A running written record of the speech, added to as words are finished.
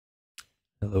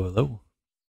Hello, hello.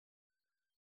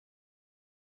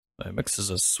 My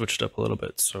mixes are switched up a little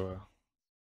bit, so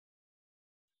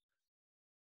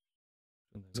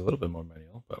it's a little bit more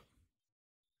manual, but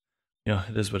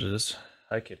it is what it is.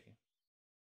 Hi, Kitty.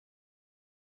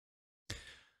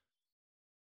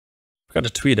 Forgot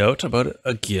to tweet out about it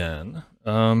again.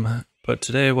 But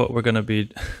today what we're gonna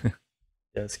be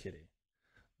yes, Kitty.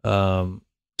 Um,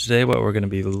 Today what we're gonna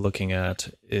be looking at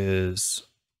is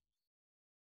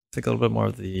I think a little bit more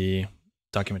of the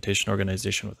documentation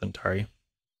organization within Tauri.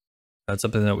 That's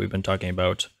something that we've been talking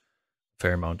about a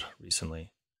fair amount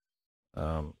recently.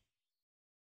 Um,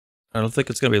 I don't think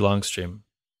it's gonna be a long stream,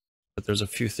 but there's a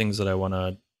few things that I want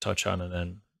to touch on and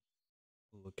then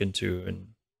look into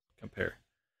and compare.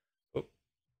 Oh,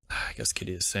 I guess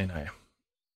Kitty is saying hi.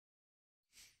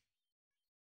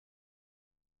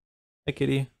 Hi,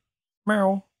 Kitty.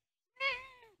 Meow.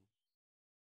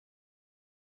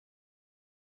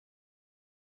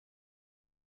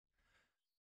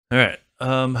 All right.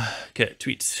 Okay,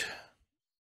 tweets.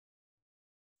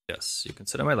 Yes, you can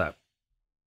sit on my lap.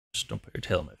 Just don't put your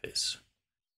tail in my face.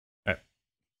 All right.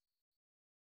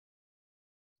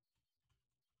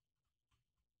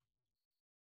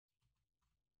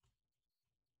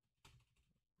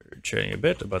 We're chatting a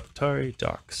bit about the Tauri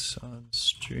docs on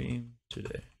stream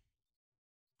today.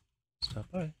 Stop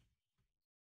by.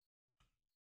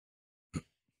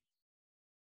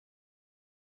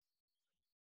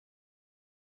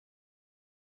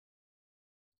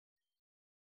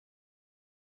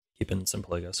 Keeping it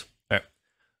simple, I guess. All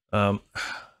right.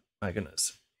 My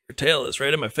goodness, your tail is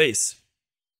right in my face.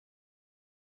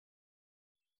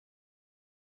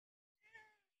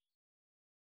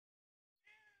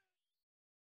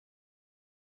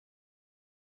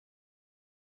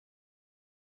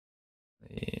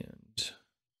 And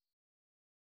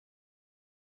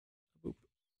boop.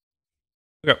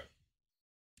 Okay.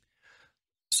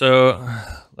 So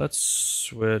let's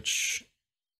switch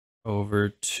over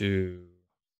to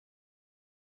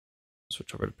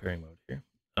pairing mode here.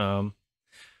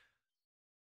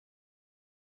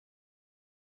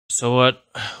 So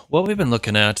what we've been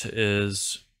looking at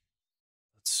is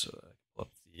let's pull up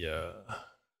the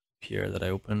PR that I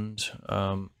opened.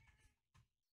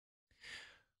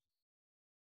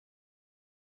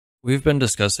 We've been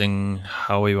discussing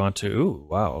how we want to. Ooh,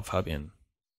 wow, Fabian.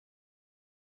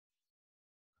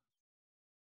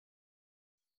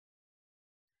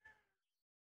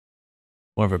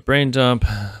 More of a brain dump.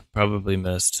 Probably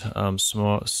missed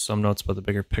some notes about the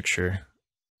bigger picture.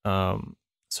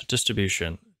 So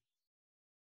distribution.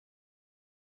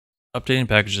 Updating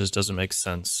packages doesn't make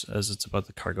sense as it's about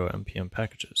the cargo npm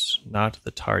packages, not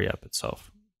the Tauri app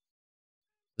itself.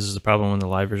 This is the problem when the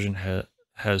live version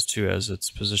has two, as its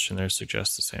position there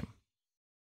suggests the same.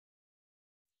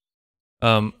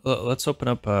 Let's open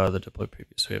up the deploy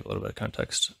preview so we have a little bit of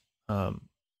context, or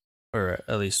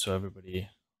at least so everybody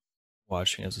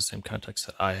watching has the same context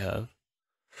that I have.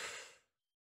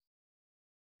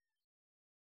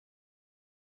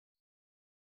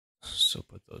 So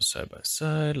put those side by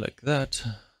side like that.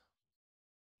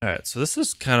 All right, so this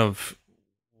is kind of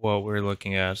what we're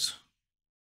looking at.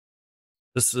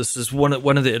 This is one of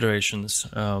the iterations.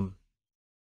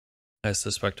 I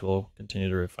suspect we'll continue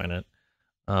to refine it.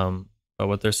 But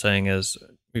what they're saying is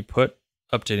we put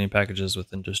updating packages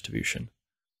within distribution.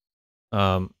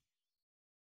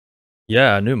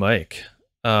 Yeah, new mic.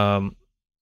 Pretty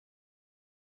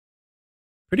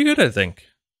good, I think.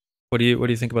 What do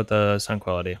you think about the sound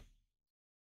quality?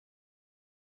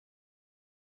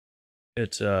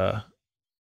 It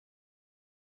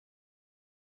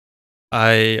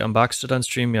I unboxed it on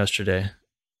stream yesterday.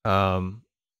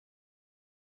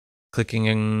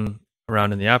 Clicking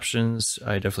around in the options,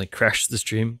 I definitely crashed the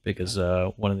stream because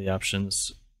one of the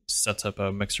options sets up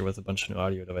a mixer with a bunch of new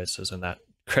audio devices, and that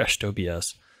crashed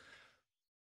OBS.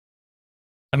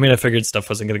 I mean, I figured stuff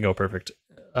wasn't going to go perfect.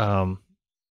 And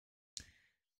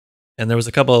there was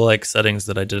a couple of like settings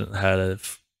that I didn't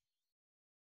have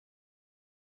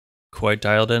quite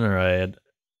dialed in, or I had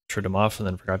turned them off and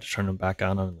then forgot to turn them back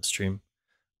on the stream.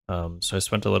 So I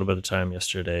spent a little bit of time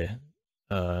yesterday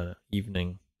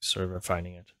evening sort of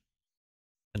refining it.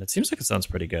 And it seems like it sounds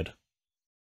pretty good.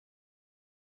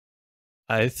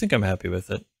 I think I'm happy with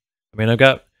it. I mean, I've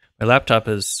got my laptop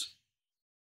is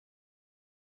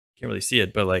can't really see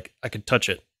it, but like I could touch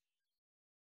it.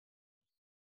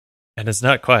 And it's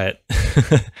not quiet.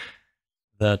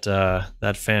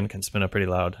 That fan can spin up pretty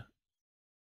loud.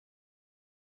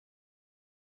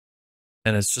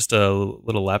 And it's just a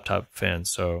little laptop fan,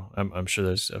 so I'm sure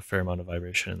there's a fair amount of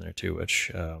vibration in there too,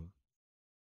 which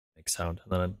makes sound.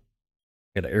 And then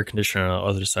I got an air conditioner on the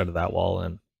other side of that wall,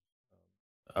 and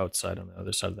outside on the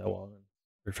other side of that wall, and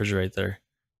refrigerator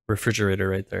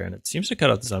right there, and it seems to cut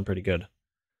out the sound pretty good.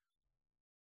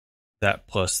 That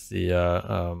plus the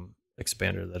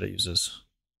expander that it uses.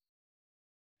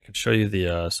 I can show you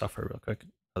the software real quick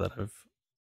now that I've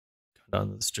gone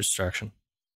down this distraction.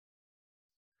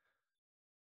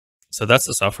 So that's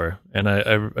the software, and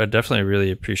I definitely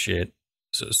really appreciate.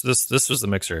 So this was the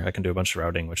mixer. I can do a bunch of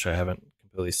routing, which I haven't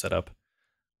completely set up.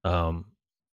 And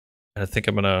I think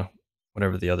I'm gonna,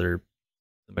 whenever the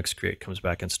mix create comes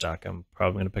back in stock, I'm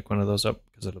probably gonna pick one of those up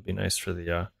because it'll be nice for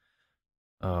the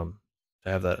to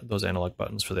have those analog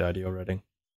buttons for the audio writing.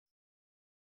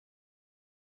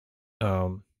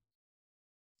 And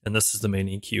this is the main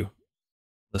EQ.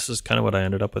 This is kind of what I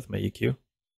ended up with my EQ.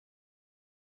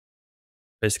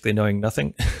 Basically knowing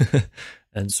nothing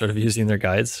and sort of using their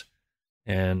guides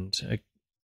and a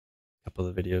couple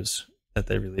of videos that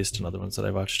they released and other ones that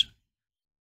I watched.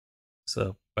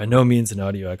 So by no means an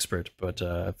audio expert, but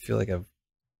I feel like I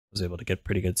was able to get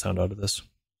pretty good sound out of this.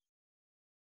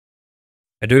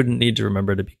 I do need to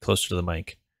remember to be closer to the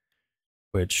mic,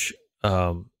 which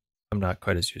I'm not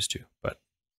quite as used to, but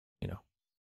you know,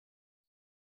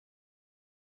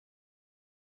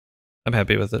 I'm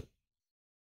happy with it.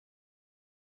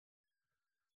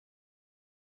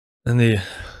 And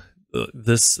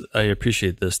I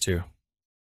appreciate this too.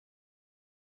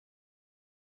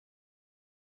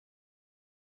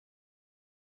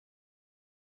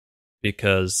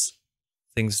 Because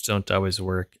things don't always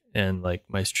work, and like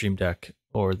my Stream Deck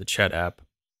or the chat app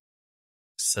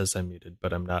says I'm muted,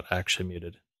 but I'm not actually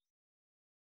muted.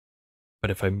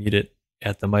 But if I mute it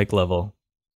at the mic level,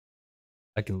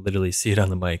 I can literally see it on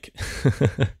the mic.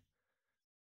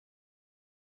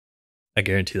 I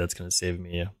guarantee that's going to save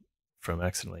me from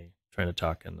accidentally trying to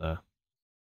talk and or,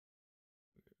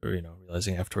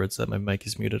 realizing afterwards that my mic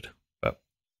is muted. But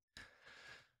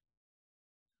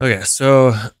okay,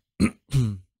 so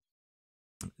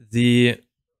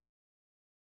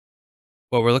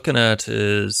what we're looking at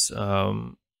is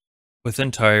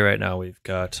within Tauri right now we've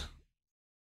got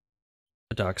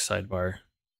a doc sidebar,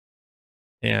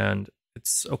 and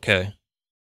it's okay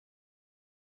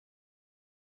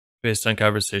based on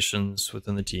conversations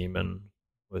within the team and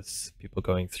with people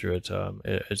going through it.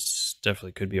 It's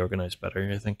definitely could be organized better,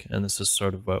 I think, and this is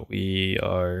sort of what we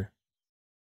are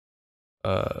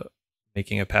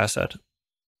making a pass at.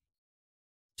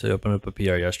 So I opened up a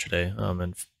PR yesterday,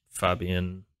 and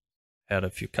Fabian had a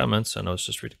few comments, and I was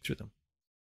just reading through them.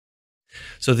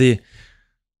 So they're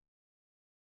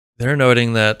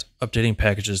noting that updating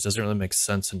packages doesn't really make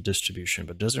sense in distribution,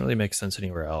 but doesn't really make sense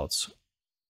anywhere else.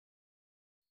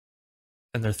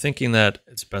 And they're thinking that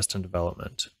it's best in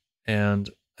development. And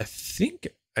I think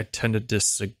I tend to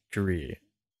disagree,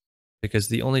 because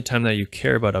the only time that you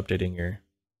care about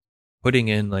putting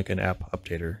in like an app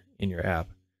updater in your app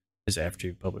is after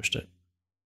you've published it.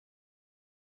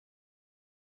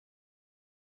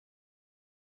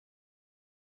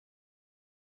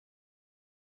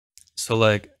 So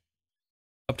like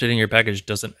updating your package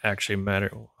doesn't actually matter.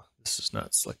 Oh, this is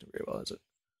not selecting very well, is it?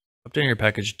 Updating your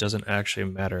package doesn't actually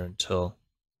matter until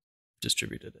you've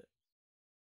distributed it.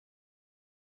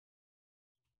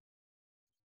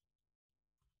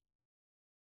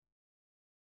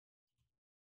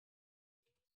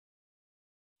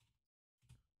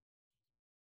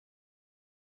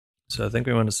 So I think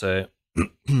we want to say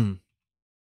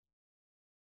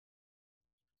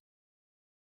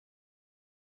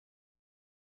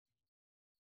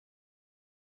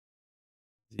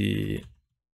the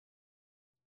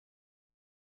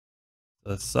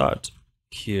thought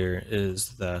here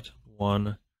is that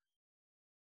one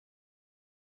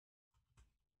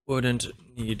wouldn't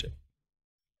need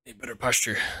a better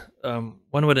posture.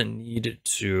 One wouldn't need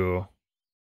to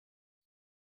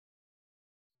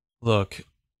look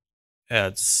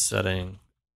at setting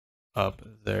up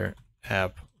their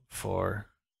app for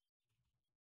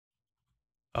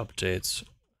updates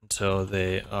until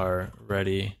they are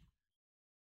ready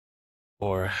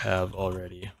or have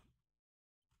already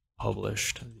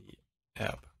published the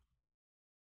app.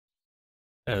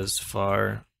 As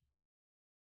far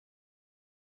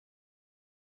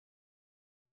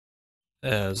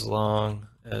as long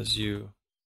as you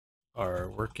are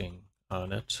working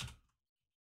on it,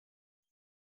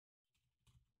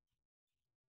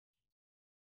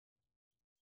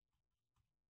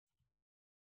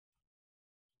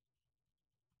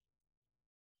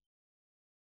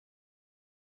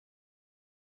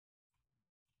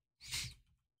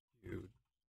 you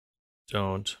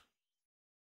don't.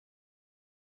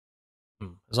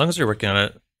 As long as you're working on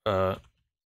it, the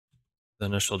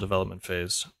initial development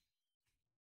phase,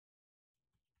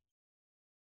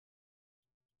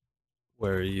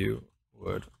 where you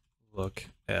would look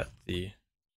at the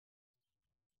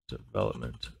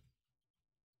development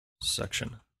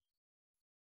section.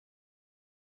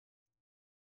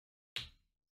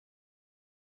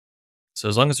 So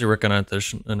as long as you're working at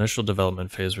the initial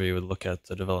development phase where you would look at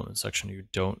the development section, you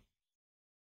don't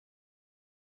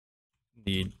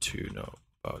need to know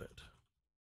about it.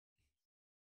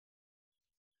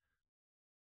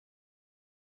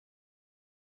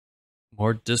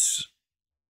 More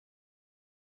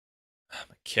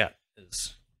my cat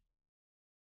is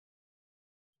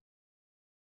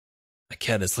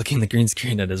licking the green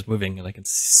screen and is moving, and I can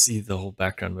see the whole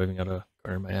background moving out of the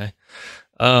corner of my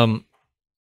eye.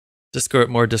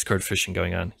 More Discord fishing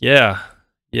going on. Yeah,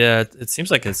 it seems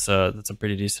like that's a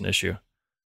pretty decent issue.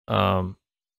 I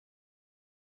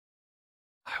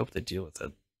hope they deal with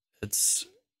it. It's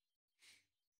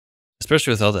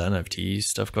especially with all the NFT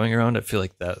stuff going around. I feel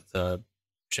like that the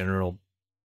general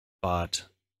bot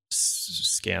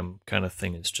scam kind of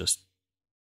thing is just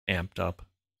amped up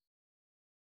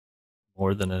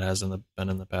more than it has been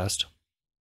in the past.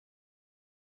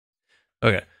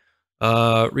 Okay,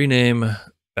 rename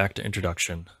back to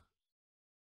introduction.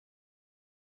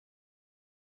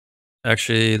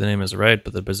 Actually, the name is right,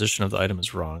 but the position of the item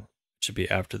is wrong. It should be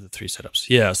after the 3 setups.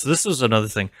 Yeah, so this is another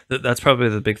thing. That's probably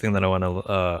the big thing that I want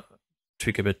to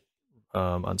tweak a bit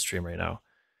on stream right now.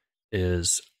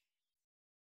 Is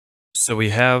so we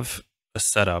have a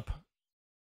setup,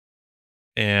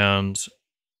 and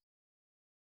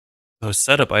those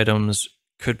setup items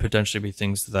could potentially be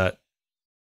things that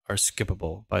are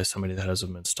skippable by somebody that has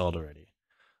them installed already.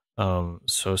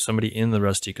 So somebody in the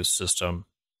Rust ecosystem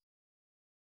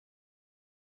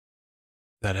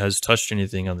that has touched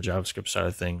anything on the JavaScript side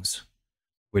of things,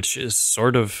 which is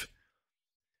sort of,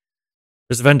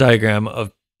 there's a Venn diagram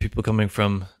of people coming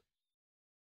from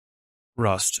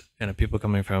Rust and people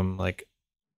coming from like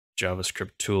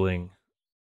JavaScript tooling,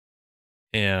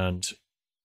 and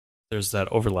there's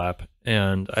that overlap.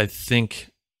 And I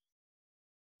think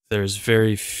there's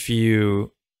very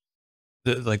few,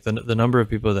 the number of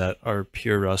people that are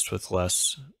pure Rust with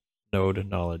less Node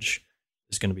knowledge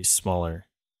is going to be smaller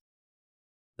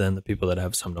than the people that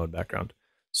have some Node background.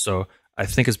 So I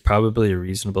think it's probably a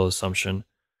reasonable assumption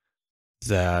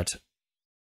that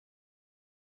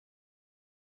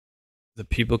the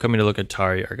people coming to look at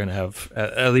Tauri are going to have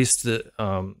at least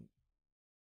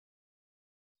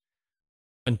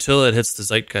until it hits the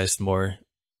zeitgeist more,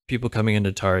 people coming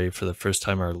into Tauri for the first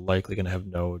time are likely going to have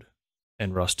Node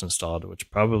and Rust installed,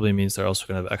 which probably means they're also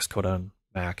going to have Xcode on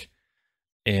Mac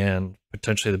and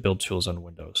potentially the build tools on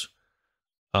Windows.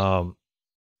 The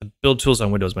build tools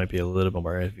on Windows might be a little bit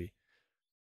more heavy,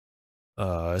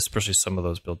 especially some of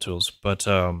those build tools. But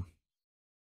we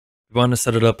want to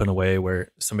set it up in a way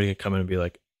where somebody could come in and be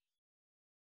like,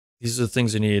 these are the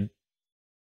things you need,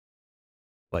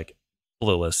 like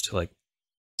bullet list, like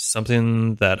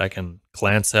something that I can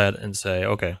glance at and say,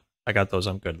 okay, I got those,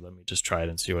 I'm good. Let me just try it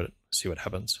and see what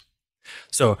happens.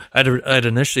 So I'd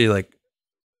initially, like,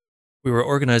 we were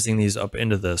organizing these up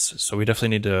into this, so we definitely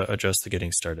need to adjust the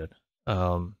getting started.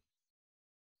 And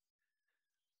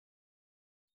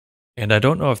I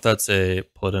don't know if that's a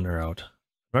pull it in or out.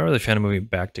 I'm not really a fan of moving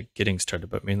back to getting started,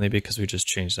 but mainly because we just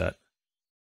changed that.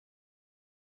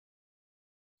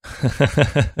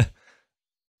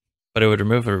 But it would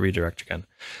remove a redirect again.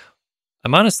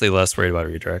 I'm honestly less worried about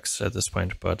redirects at this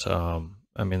point, but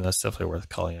I mean, that's definitely worth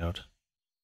calling out.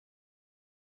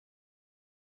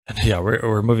 And yeah,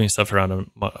 we're moving stuff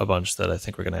around a bunch that I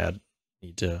think we're going to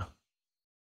need to,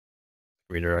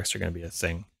 redirects are going to be a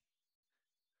thing.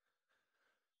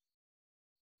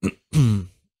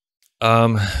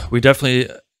 We definitely,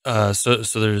 so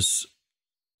there's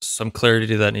some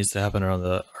clarity that needs to happen around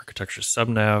the architecture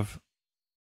subnav.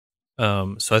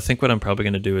 So I think what I'm probably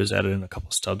going to do is add in a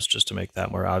couple stubs just to make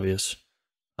that more obvious.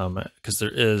 Because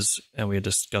there is, and we had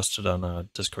discussed it on a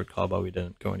Discord call, but we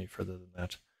didn't go any further than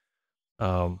that.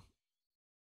 I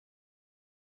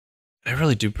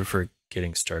really do prefer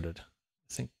getting started.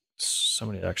 I think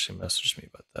somebody actually messaged me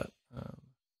about that.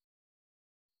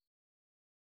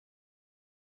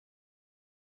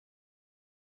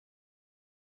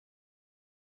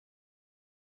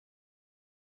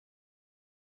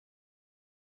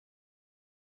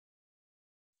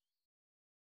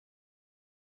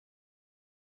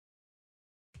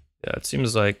 Yeah, it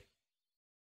seems like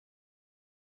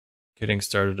getting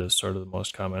started is sort of the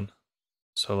most common.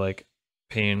 So like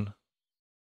pain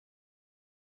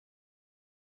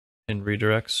in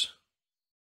redirects,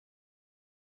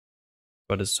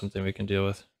 but it's something we can deal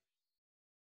with.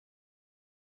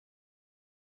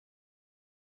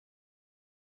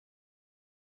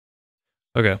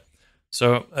 Okay.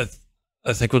 So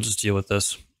I think we'll just deal with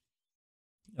this.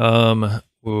 So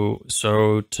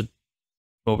to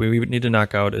what we would need to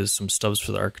knock out is some stubs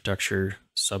for the architecture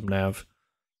subnav.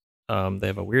 They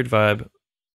have a weird vibe,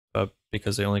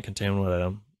 because they only contain one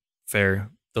item. Fair.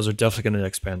 Those are definitely going to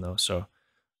expand though. So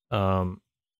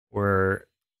we're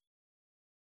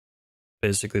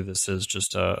basically, this is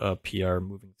just a PR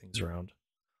moving things around.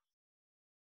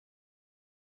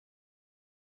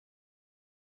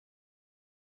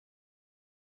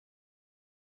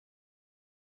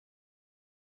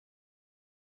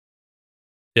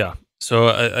 Yeah. So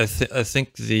I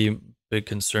think the big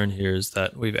concern here is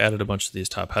that we've added a bunch of these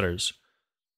top headers,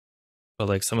 but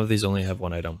like some of these only have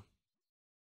one item,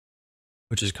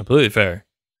 which is completely fair.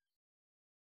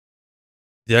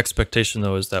 The expectation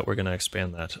though is that we're going to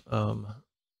expand that.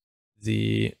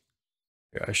 Here,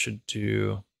 I should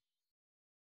do.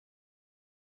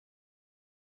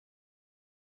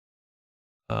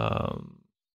 I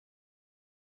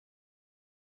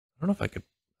don't know if I could.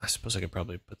 I suppose I could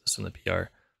probably put this in the PR.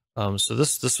 So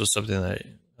this was something that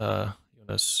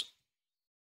Jonas,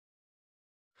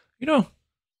 I don't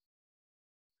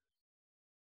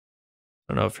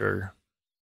know if you're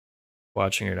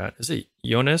watching or not. Is it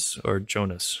Jonas or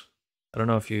Jonas? I don't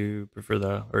know if you prefer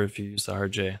the or if you use the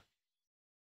hard J.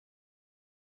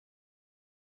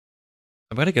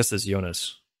 I'm gonna guess it's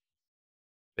Jonas,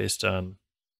 based on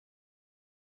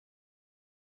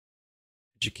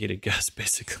educated guess,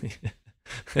 basically.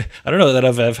 I don't know that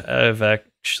I've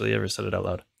actually ever said it out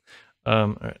loud.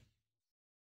 All right.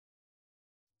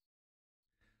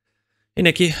 Hey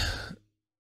Nikki,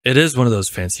 it is one of those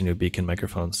fancy new beacon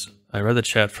microphones. I read the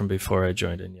chat from before I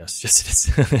joined, and yes,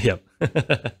 it is. Yep.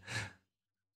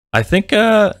 I think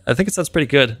it sounds pretty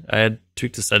good. I had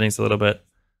tweaked the settings a little bit.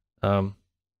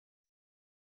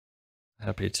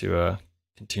 Happy to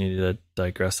continue to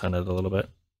digress on it a little bit.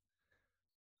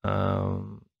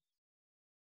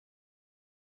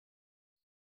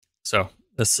 So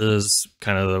this is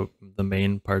kind of the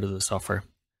main part of the software,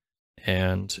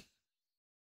 and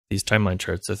these timeline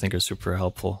charts I think are super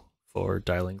helpful for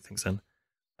dialing things in.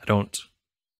 I don't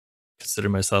consider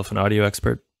myself an audio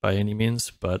expert by any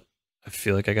means, but I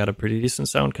feel like I got a pretty decent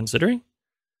sound considering.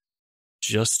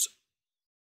 Just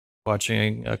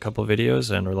watching a couple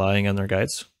videos and relying on their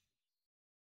guides,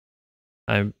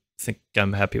 I think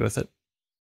I'm happy with it.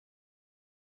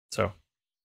 So,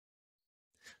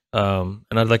 and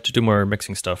I'd like to do more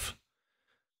mixing stuff,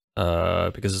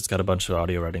 because it's got a bunch of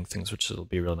audio writing things, which will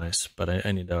be real nice. But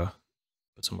I need to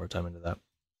put some more time into that.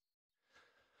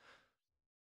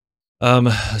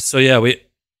 So yeah, we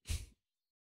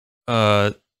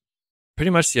pretty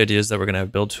much the idea is that we're gonna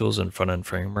have build tools and front end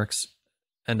frameworks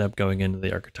end up going into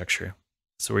the architecture.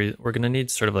 So we're gonna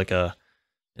need sort of like an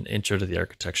intro to the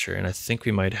architecture, and I think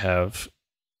we might have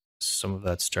some of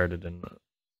that started in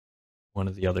one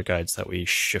of the other guides that we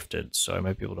shifted. So I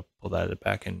might be able to pull that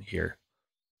back in here.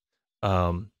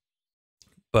 But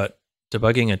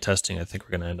debugging and testing, I think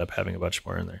we're going to end up having a bunch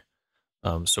more in there.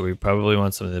 So we probably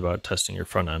want something about testing your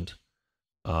front end.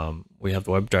 We have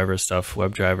the WebDriver stuff.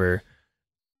 WebDriver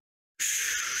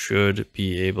should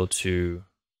be able to,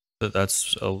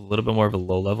 that's a little bit more of a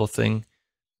low level thing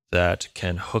that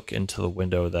can hook into the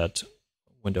window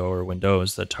or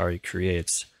windows that Tauri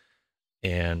creates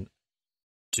and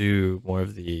do more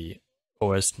of the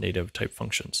OS native type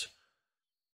functions.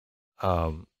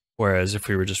 Whereas if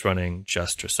we were just running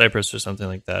Jest or Cypress or something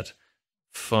like that,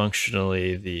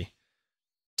 functionally the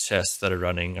tests that are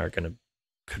running are could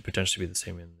potentially be the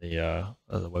same in the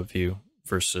web view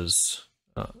versus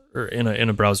or in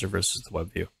a browser versus the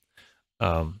web view.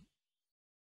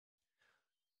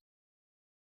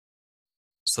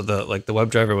 So the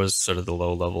WebDriver was sort of the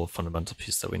low level fundamental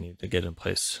piece that we needed to get in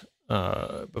place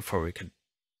before we could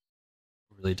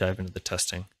really dive into the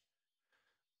testing.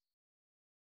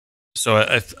 So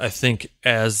I think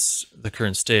as the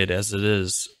current state, as it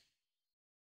is,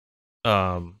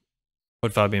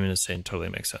 what Fabian is saying totally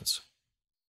makes sense.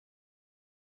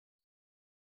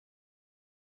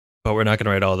 But we're not going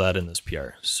to write all that in this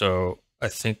PR. So I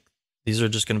think these are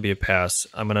just going to be a pass.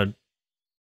 I think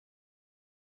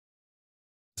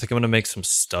I'm going to make some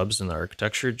stubs in the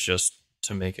architecture just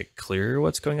to make it clear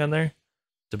what's going on there.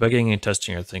 Debugging and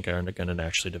testing, I think, are going to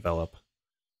actually develop.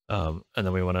 And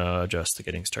then we want to adjust the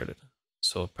getting started.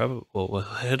 So probably we'll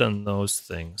hit on those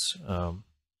things.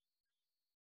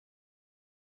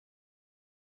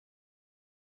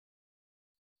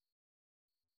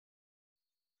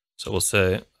 So we'll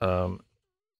say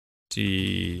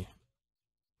debugging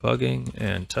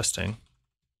and testing.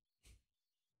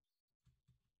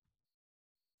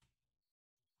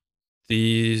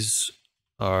 These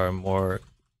are more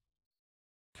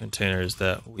containers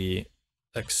that we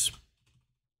expect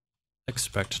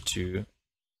to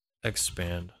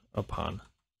expand upon.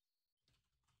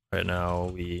 Right now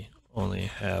we only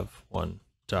have one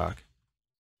doc,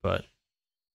 but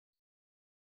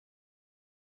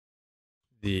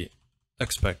the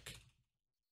expect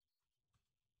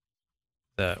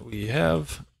that we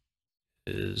have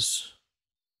is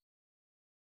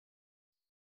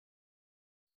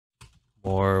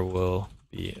more will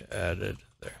be added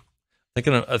there. I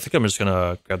think I'm just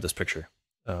gonna grab this picture.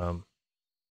 So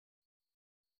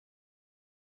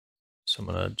I'm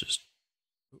gonna just,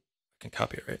 I can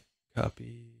copy it, right?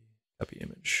 Copy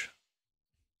image.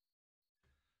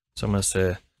 So I'm gonna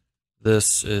say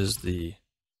this is the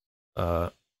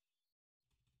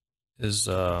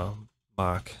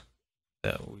mock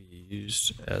that we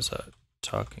used as a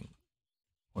talking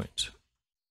point.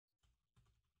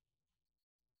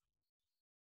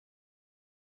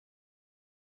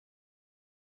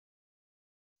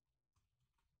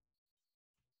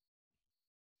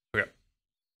 Okay.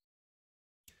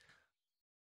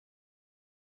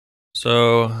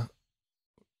 So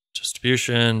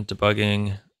distribution,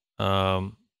 debugging,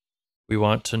 we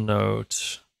want to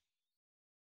note,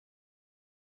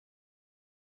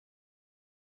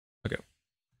 okay,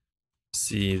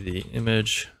 see the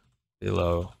image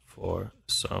below for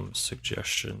some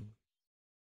suggested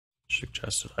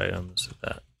items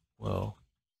that will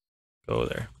go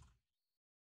there.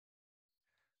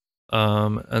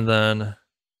 And then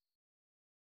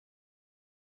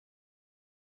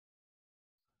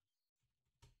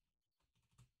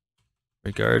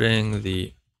regarding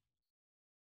the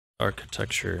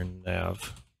architecture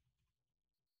nav,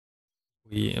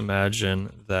 we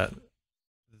imagine that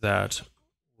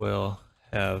will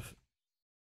have,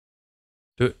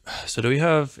 do we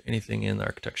have anything in the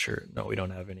architecture? No, we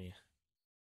don't have any.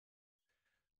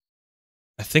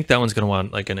 I think that one's going to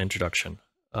want like an introduction.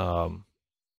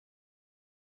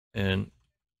 An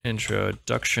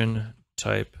introduction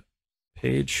type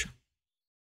page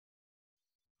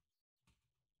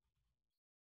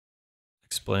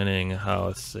explaining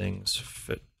how things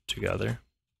fit together.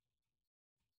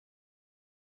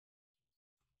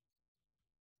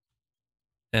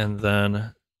 And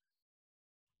then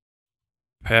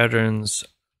patterns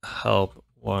help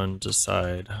one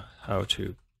decide how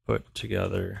to put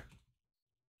together.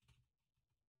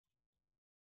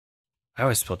 I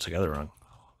always spell together wrong.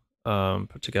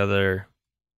 Put together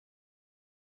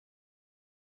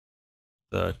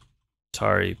the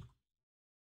Tauri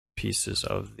pieces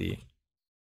of the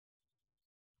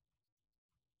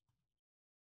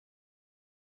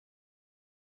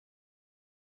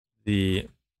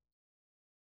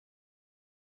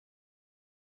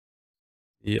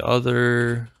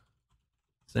other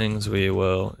things we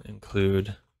will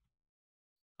include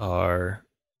are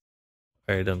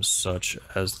items such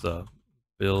as the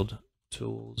build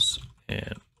tools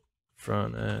and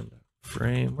front end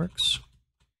frameworks.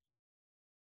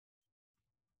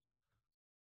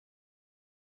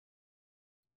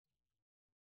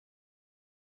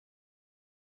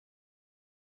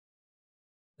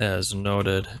 As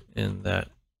noted in that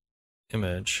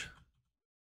image,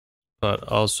 but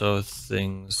also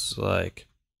things like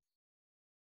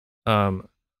so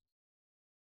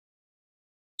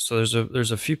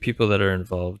there's a few people that are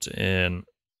involved in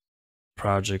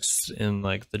projects in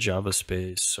like the Java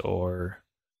space or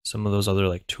some of those other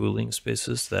like tooling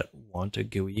spaces that want a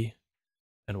GUI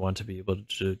and want to be able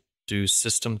to do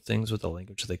system things with the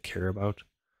language they care about.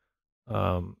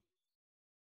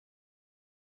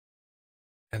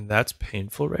 And that's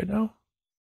painful right now.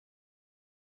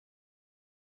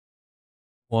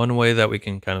 One way that we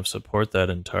can kind of support that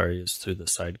in Tauri is through the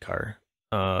sidecar.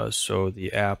 So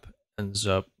the app ends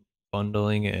up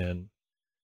bundling in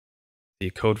the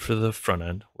code for the front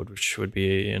end, which would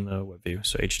be in a web view,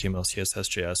 so HTML, CSS,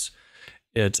 JS.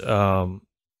 It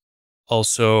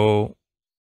also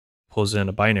pulls in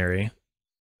a binary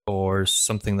or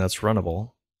something that's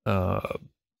runnable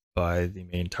by the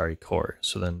main Tauri core.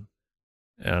 So then,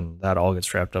 and that all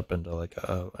gets wrapped up into like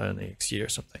an exe or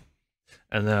something,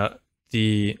 and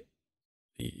the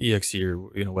exe or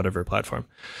whatever platform.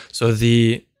 So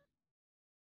the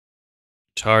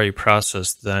Tauri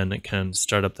process then can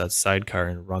start up that sidecar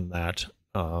and run that.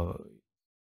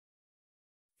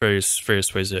 Various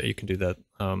ways that you can do that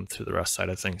through the REST side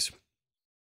of things.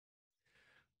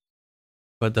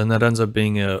 But then that ends up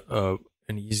being an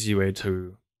easy way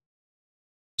to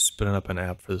spin up an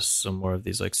app for some more of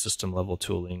these like system level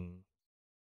tooling,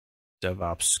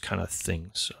 DevOps kind of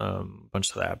things. A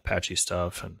bunch of the Apache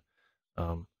stuff, and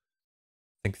I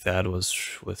think that was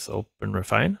with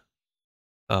OpenRefine.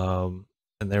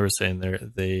 And they were saying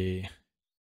they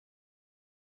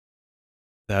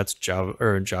that's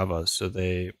Java, so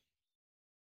they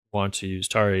want to use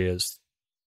Tauri as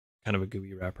kind of a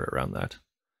GUI wrapper around that.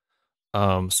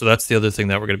 So that's the other thing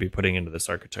that we're going to be putting into this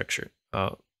architecture.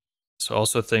 So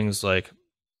also things like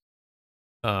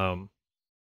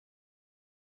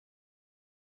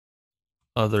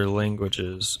other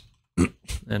languages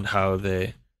and how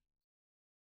they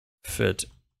fit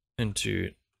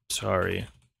into Tauri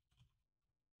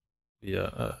via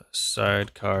a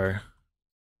sidecar,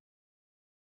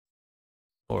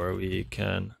 or we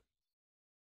can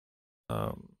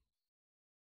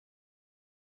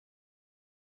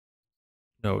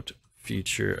note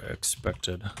future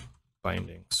expected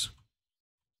bindings.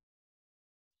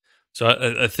 So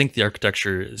I think the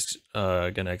architecture is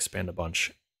going to expand a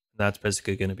bunch. That's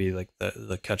basically going to be like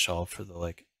the catch-all for the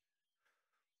like,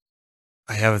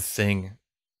 I have a thing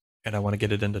and I want to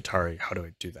get it into Tauri. How do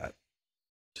I do that?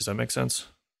 Does that make sense?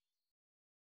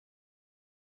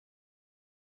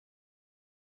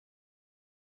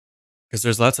 Because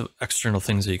there's lots of external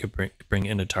things that you could bring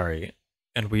into Tauri,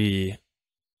 and it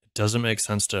doesn't make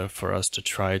sense for us to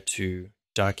try to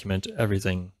document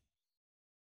everything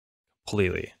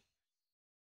completely.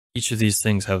 Each of these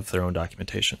things have their own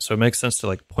documentation, so it makes sense to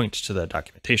like point to that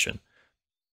documentation.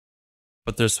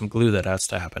 But there's some glue that has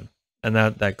to happen, and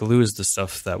that glue is the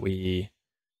stuff that we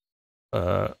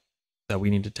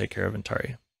need to take care of in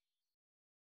Tauri.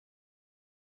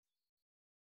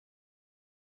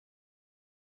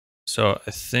 So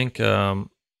I think debugging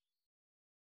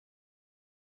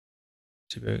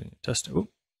and testing. Ooh,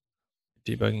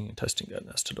 debugging and testing got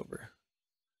nested over.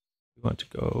 We want to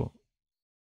go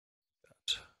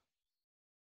that.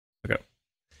 Okay.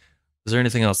 Is there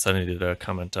anything else that I needed to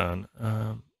comment on?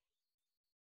 I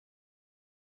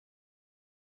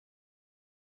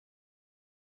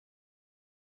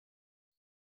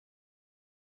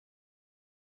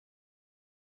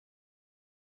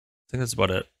think that's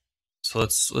about it. So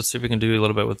let's see if we can do a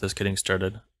little bit with this getting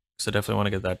started, because I definitely want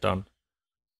to get that done.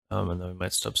 And then we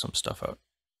might stub some stuff out.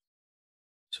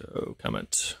 So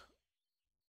comment.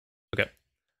 Okay.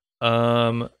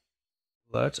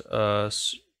 Let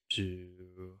us do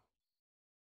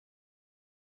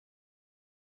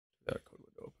that code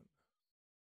window open.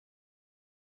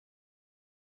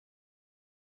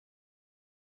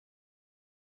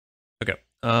 Okay.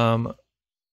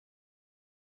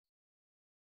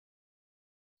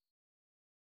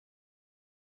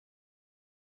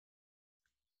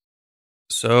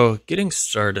 So getting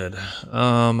started.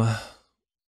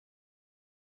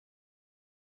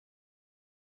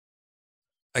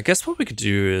 I guess what we could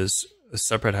do is a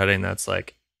separate heading that's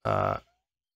like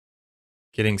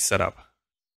getting set up.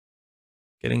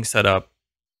 Getting set up.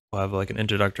 We'll have like an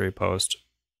introductory post.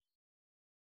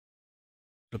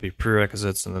 It'll be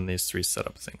prerequisites and then these 3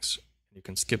 setup things. You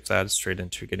can skip that straight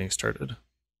into getting started.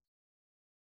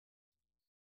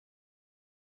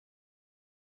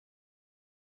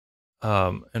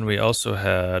 And we also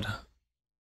had,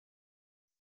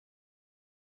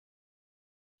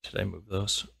 did I move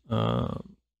those?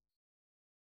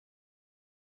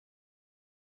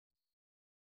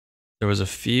 There was a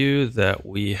few that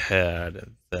we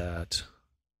had that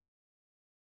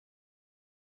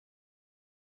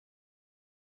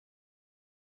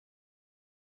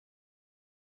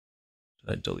did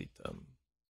I delete them?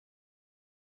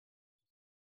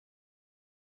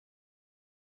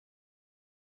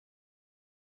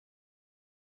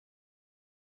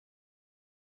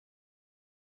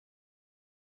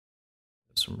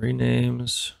 Some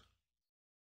renames.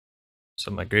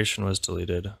 Some migration was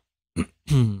deleted.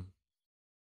 All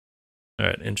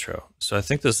right, intro. So I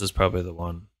think this is probably the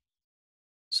one.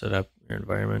 Set up your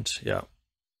environment. Yeah.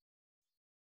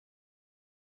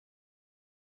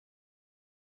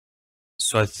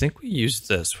 So I think we use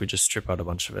this. We just strip out a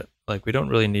bunch of it. Like we don't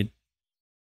really need.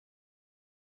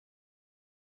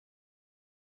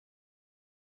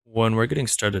 When we're getting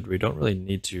started, we don't really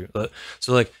need to.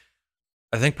 So like,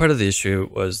 I think part of the issue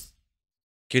was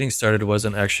getting started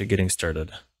wasn't actually getting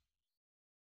started.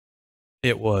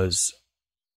 It was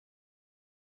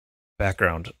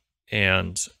background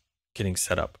and getting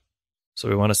set up. So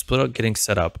we want to split out getting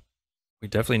set up. We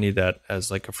definitely need that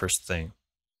as like a first thing.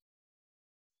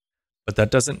 But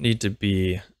that doesn't need to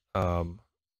be, and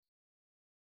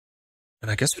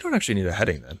I guess we don't actually need a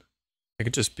heading then. It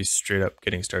could just be straight up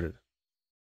getting started.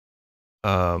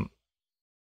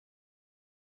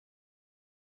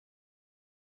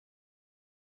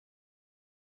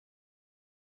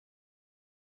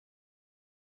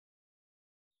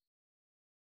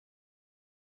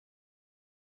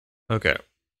 Okay.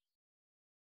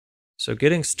 So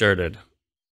getting started.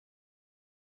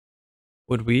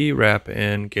 Would we wrap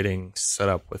in getting set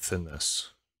up within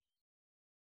this?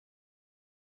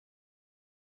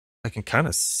 I can kind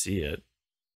of see it.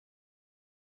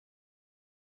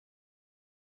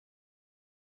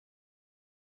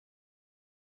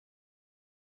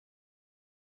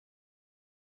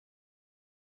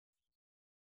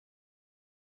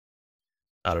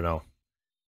 I don't know.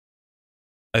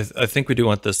 I think we do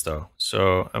want this though.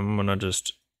 So I'm gonna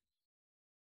just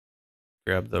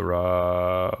grab the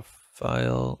raw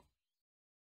file.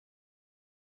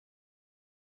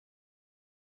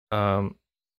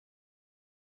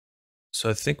 So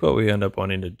I think what we end up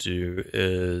wanting to do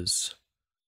is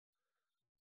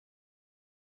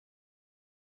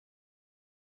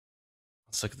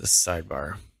let's look at the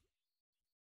sidebar.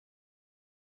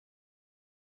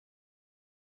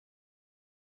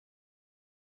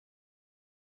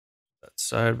 That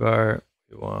sidebar,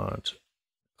 we want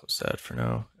close that for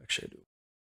now. Actually, I do.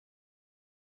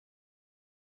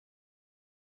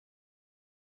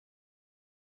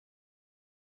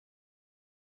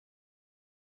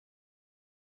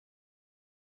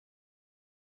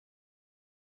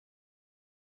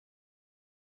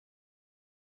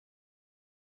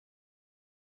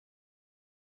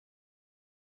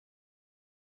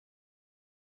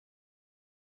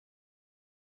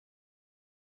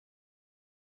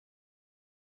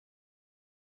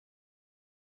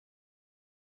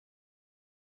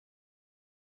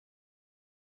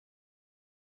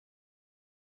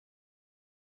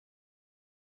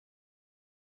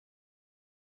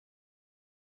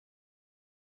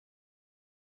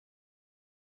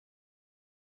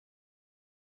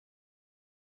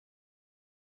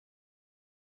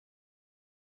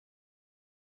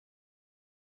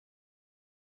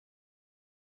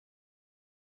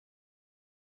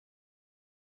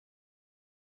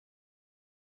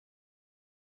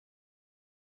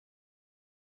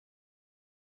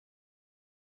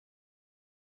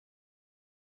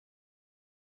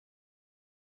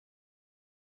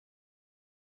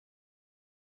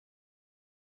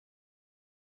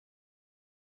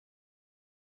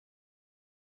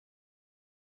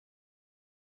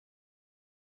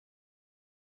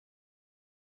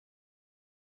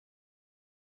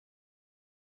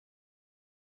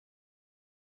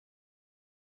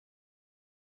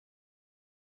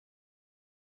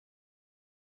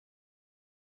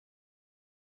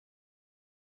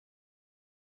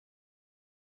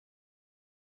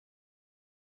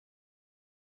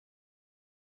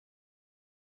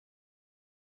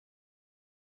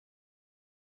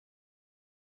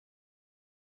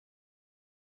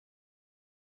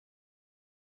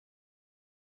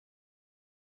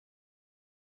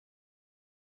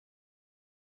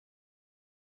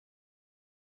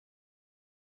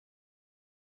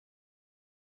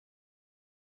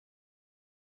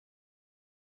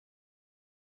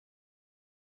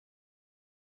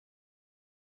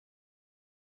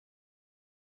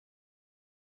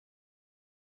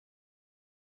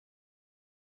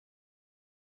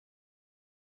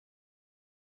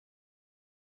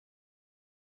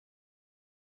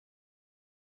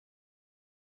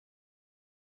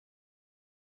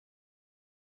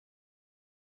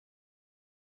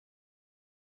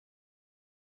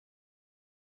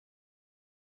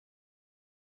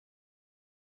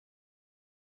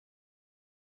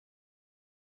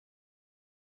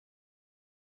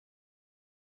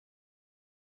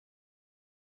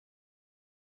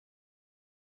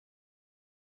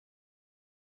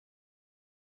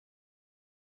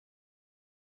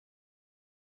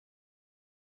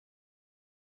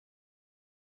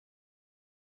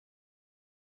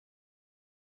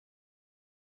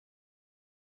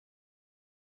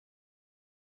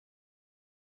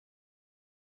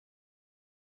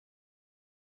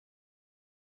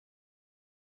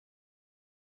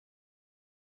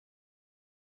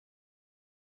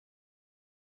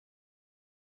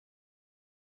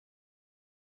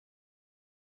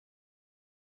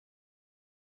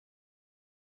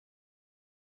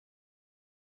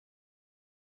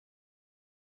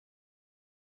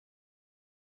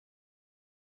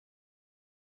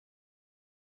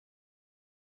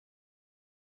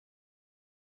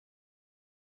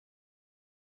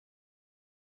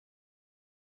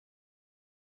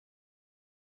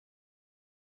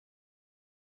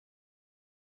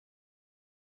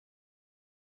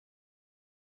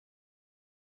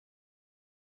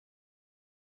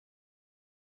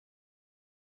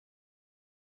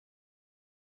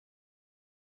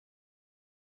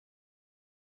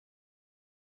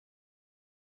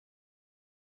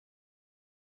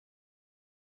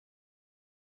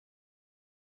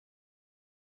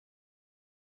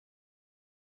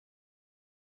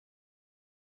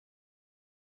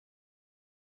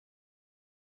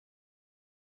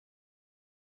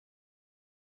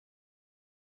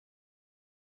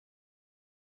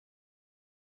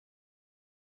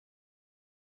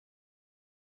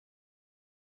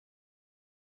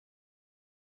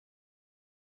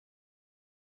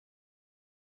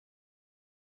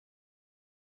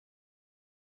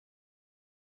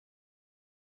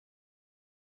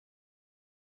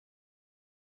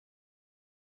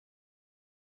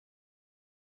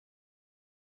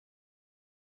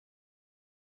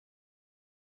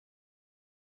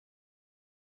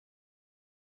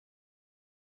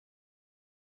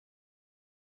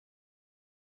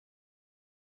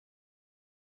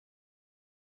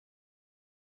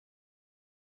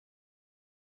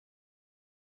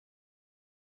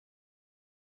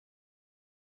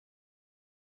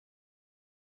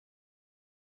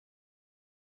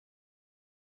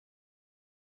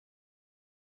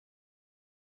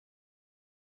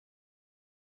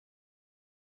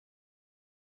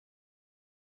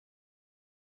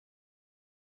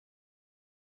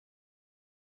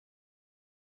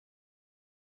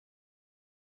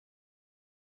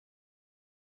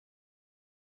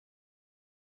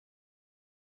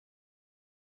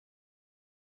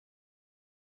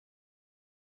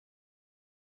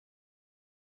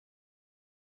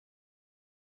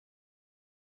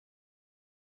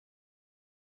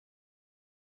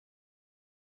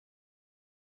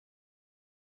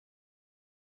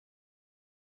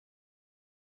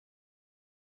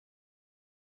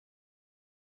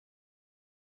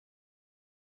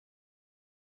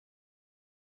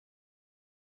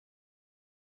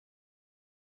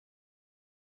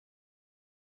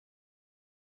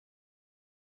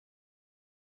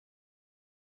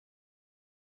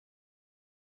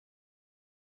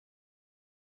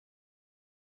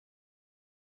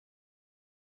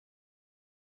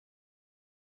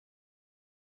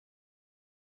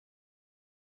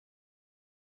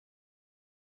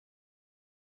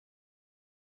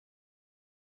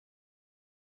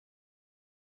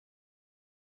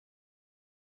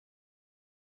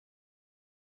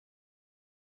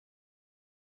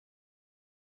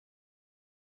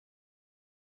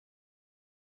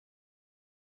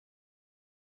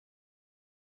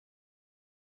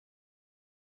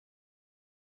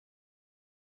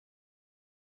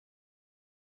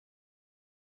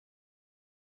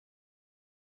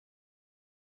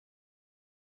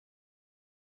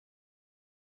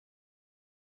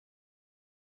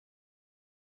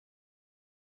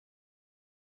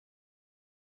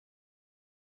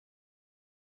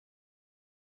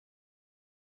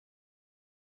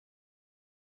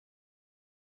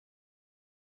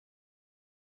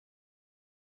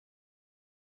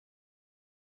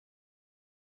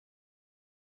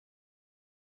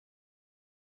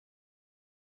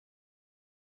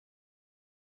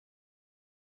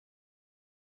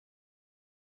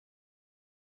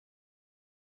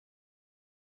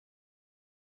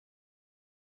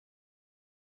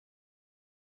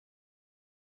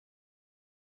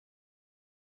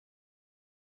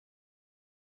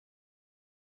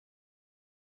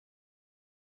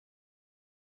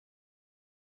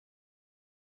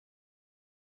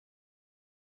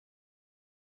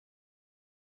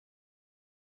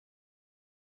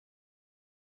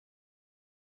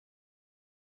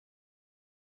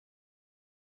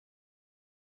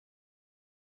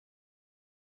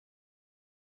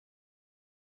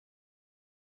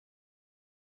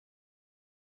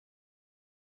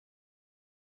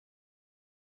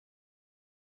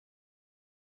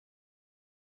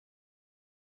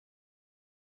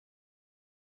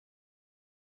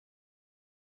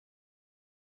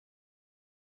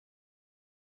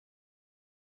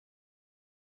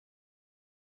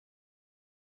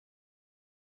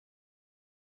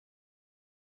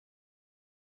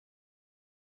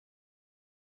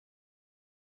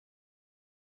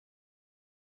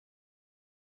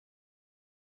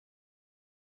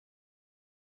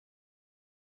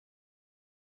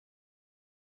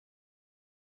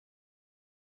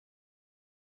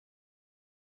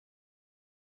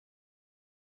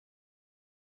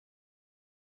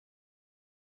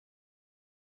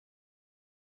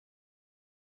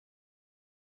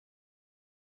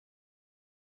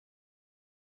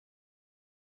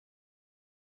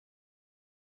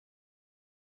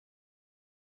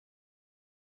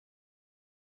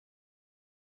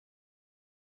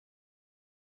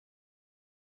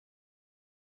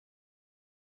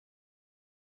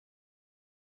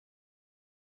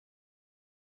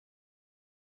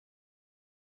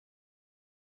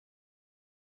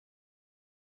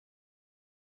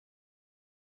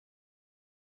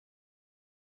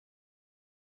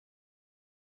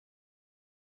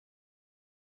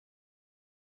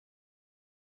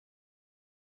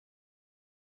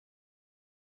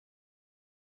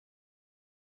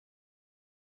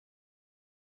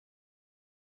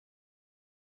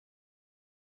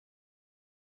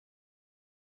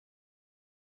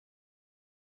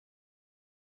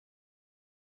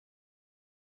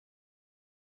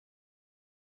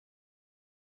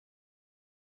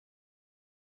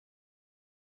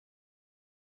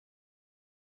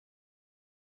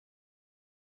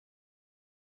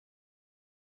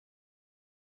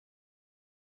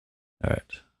 All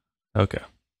right. Okay.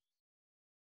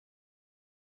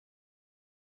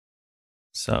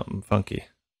 Something funky.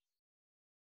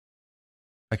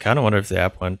 I kind of wonder if the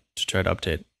app went to try to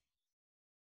update.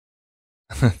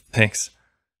 Thanks.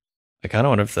 I kind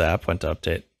of wonder if the app went to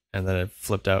update and then it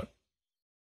flipped out.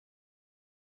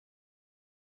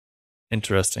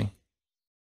 Interesting.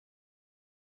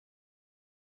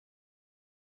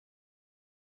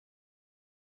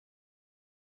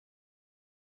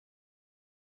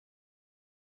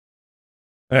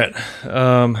 All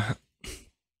right.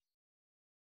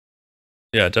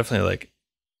 Yeah, definitely like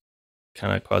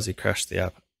kind of quasi crashed the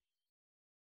app.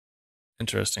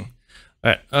 Interesting.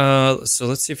 All right. So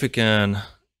let's see if we can.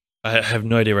 I have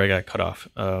no idea where I got cut off.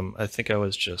 I think I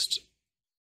was just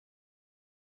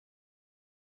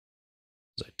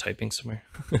was I typing somewhere?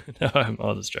 Now I'm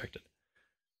all distracted.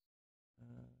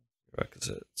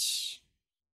 Requisites.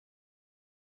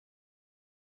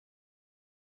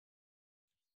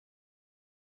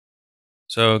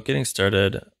 So getting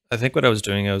started. I think what I was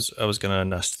doing, I was gonna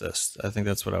nest this. I think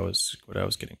that's what I was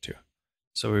getting to.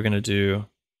 So we're gonna do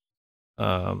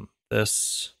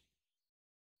this,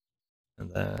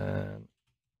 and then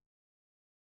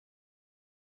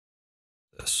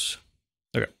this.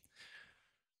 Okay.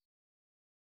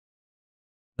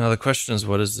 Now the question is,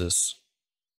 what is this?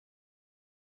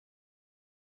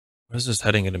 What is this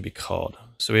heading going to be called?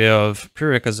 So we have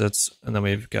prerequisites, and then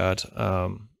we've got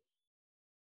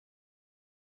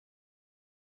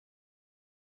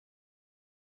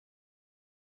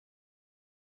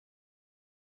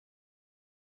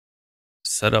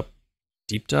setup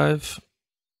deep dive.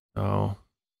 Oh,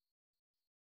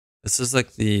 this is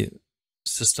like the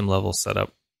system level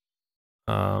setup.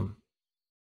 I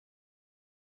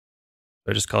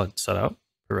just call it setup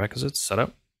prerequisites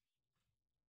setup.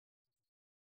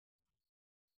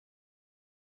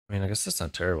 I mean, I guess that's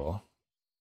not terrible.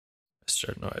 I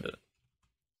started. No, I didn't.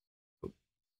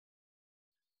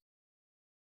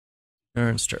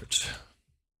 And start.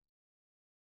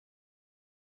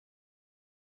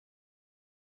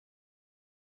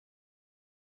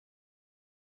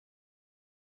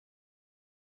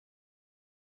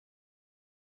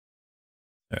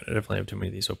 All right, I definitely have too many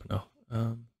of these open now.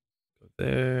 Go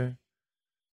there.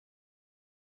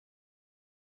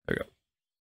 There we go.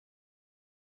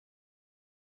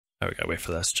 Now we gotta wait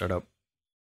for that to start up.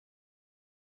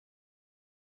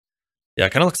 Yeah,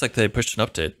 it kind of looks like they pushed an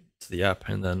update to the app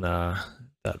and then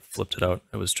that flipped it out.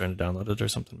 It was trying to download it or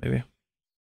something, maybe.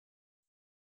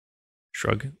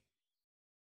 Shrug.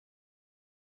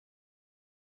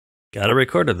 Got it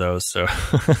recorded though, so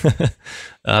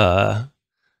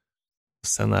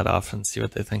send that off and see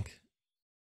what they think.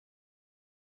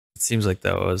 It seems like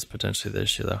that was potentially the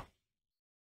issue though.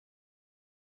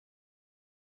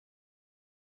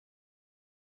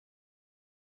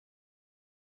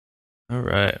 All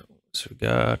right, so we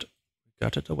got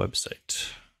it a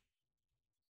website.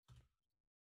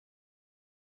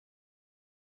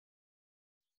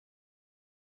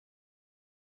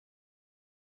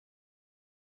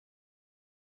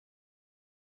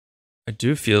 I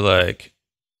do feel like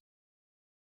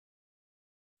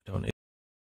I don't need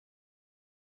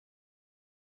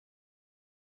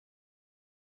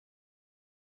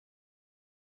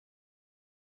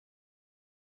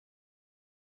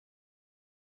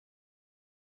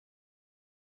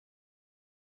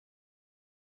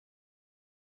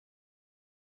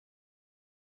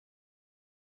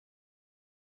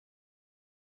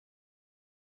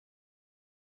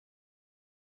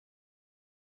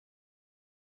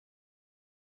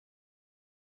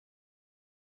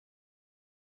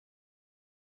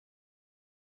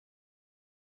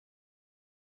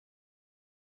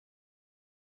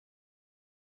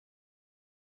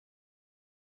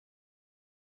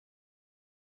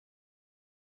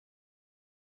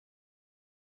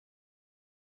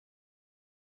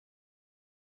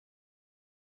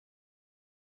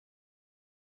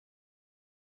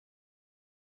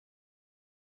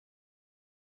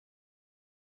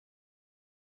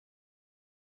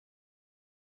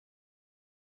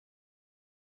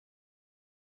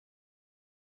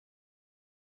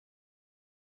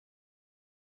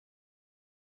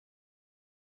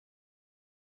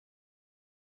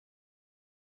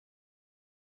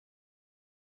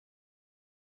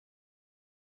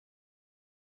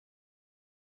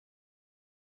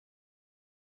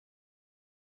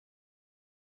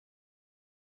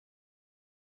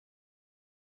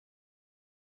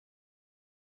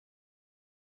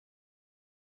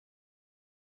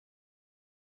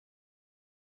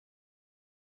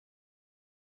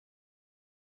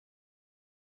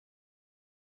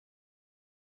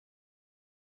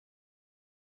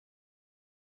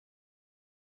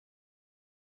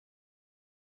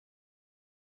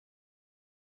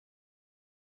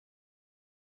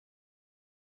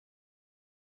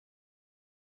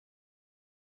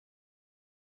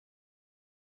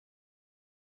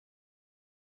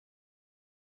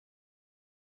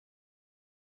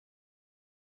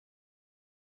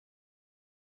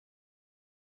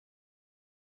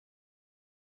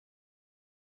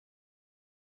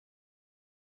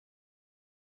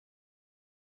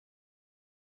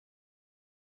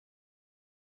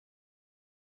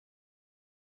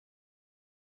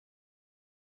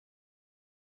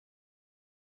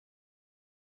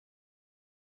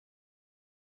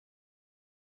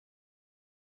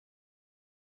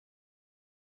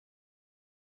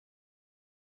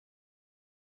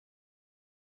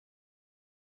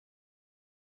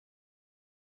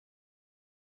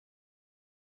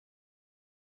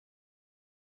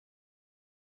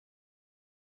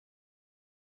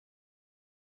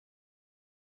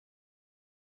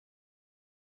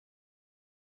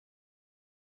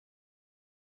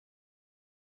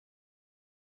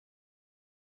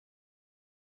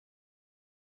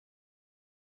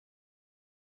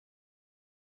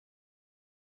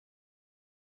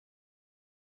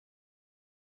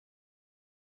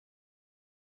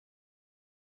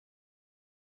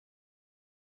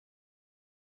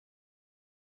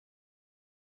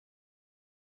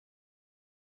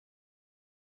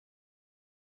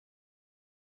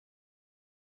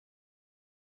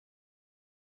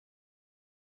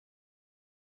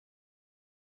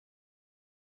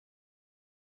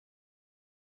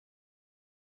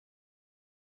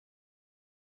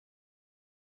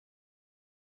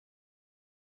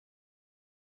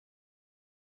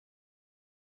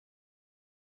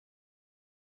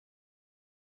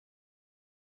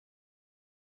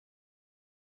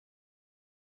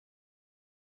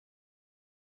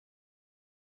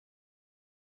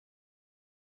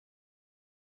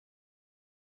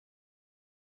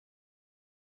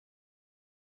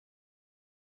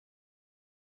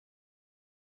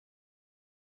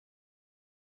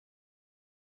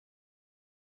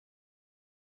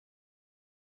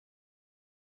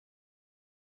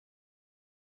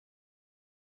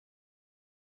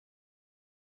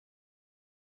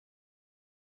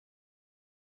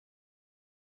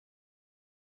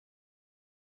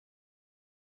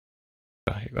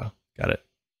Got it.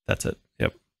 That's it.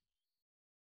 Yep.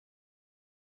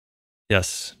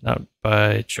 Yes, not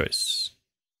by choice.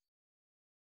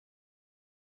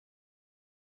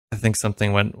 I think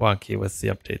something went wonky with the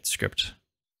update script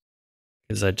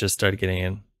because I just started getting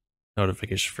a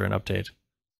notification for an update.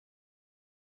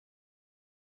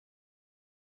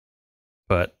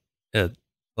 But it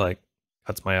like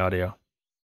cuts my audio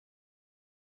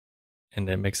and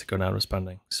it makes it go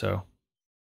non-responding. So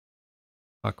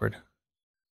awkward.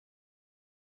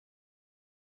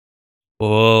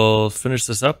 We'll finish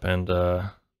this up and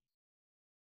call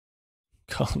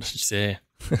it a day.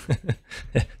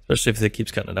 Especially if it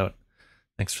keeps cutting it out.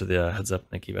 Thanks for the heads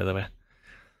up, Nikki, by the way.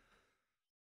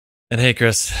 And hey,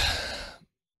 Chris.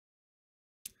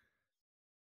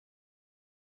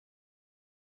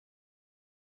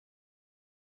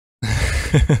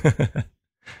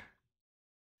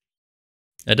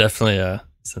 I definitely,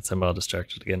 since I'm all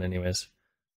distracted again anyways.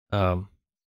 So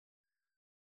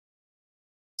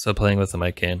playing with the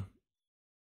mic gain.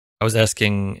 I was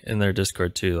asking in their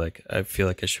Discord too, like, I feel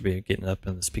like I should be getting up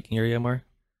in the speaking area more.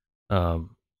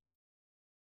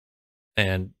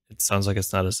 And it sounds like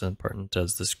it's not as important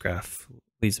as this graph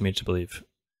leads me to believe.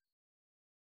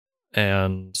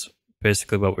 And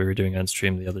basically what we were doing on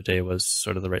stream the other day was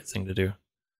sort of the right thing to do.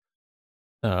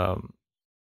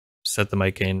 Set the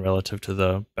mic gain relative to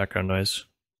the background noise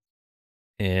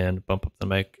and bump up the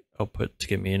mic output to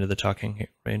get me into the talking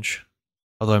range.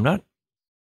 Although my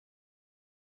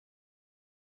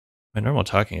normal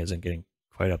talking isn't getting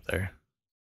quite up there.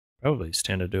 Probably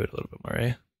stand to do it a little bit more,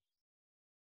 eh?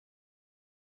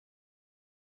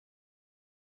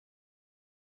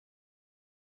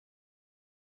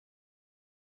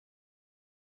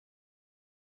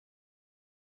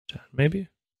 Maybe?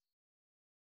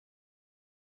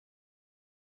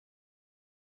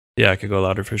 Yeah, I could go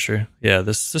louder for sure. Yeah,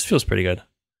 this feels pretty good.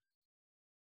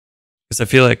 Because I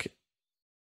feel like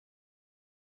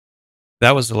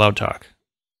that was a loud talk.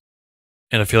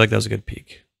 And I feel like that was a good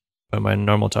peak. But my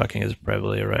normal talking is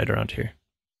probably right around here.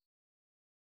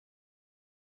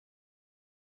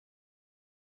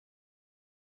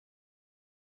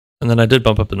 And then I did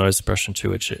bump up the noise suppression too,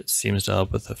 which it seems to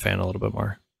help with the fan a little bit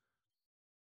more.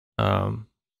 And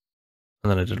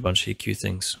then I did a bunch of EQ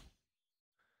things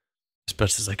as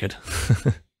best as I could.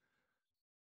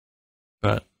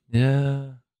 But yeah,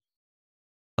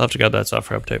 I'll have to grab that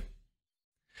software update.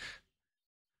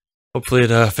 Hopefully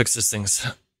it fixes things.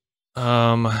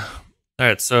 All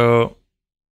right, so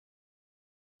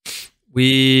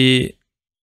we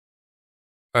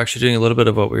are actually doing a little bit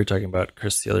of what we were talking about,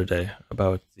 Chris, the other day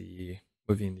about the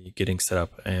moving the getting set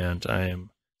up, and I am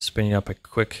spinning up a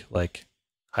quick, like,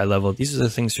 high level. These are the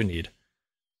things you need.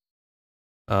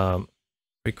 Tauri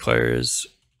requires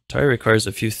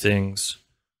a few things.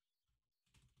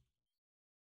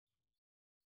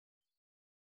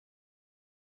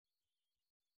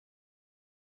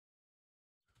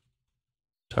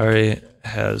 Tauri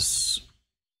has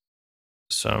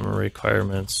some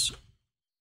requirements.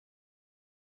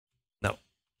 No,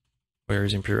 we're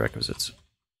using prerequisites.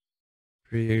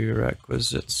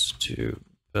 Prerequisites to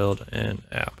build an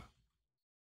app.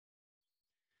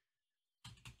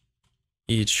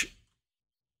 Each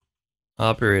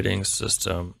operating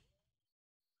system.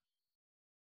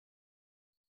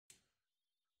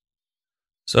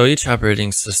 So each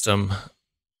operating system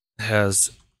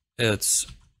has its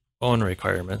own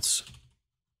requirements.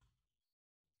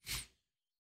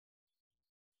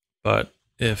 But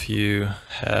if you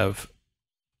have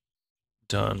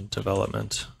done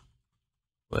development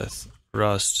with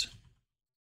Rust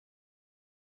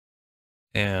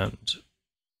and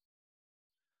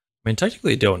I mean,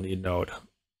 technically you don't need Node,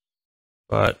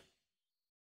 but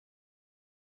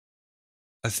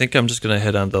I think I'm just going to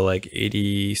hit on the like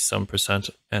 80 some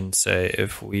percent and say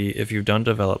if you've done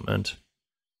development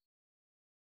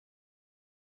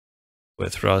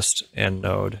with Rust and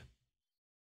Node,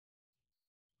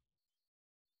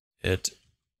 it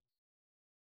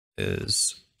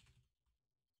is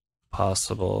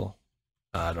possible.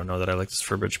 I don't know that I like this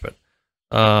verbiage, but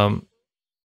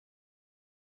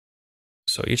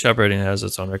so each operating has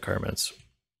its own requirements.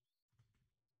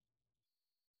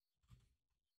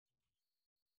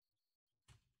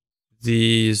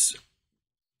 These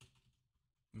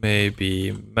may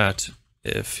be met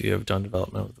if you have done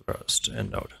development with Rust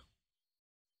and Node.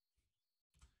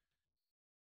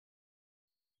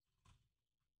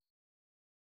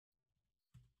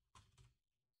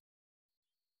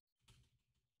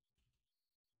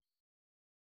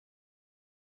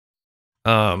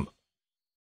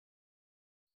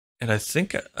 And I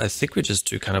think we just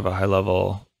do kind of a high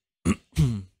level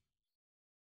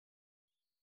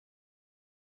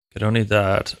I don't need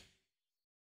that.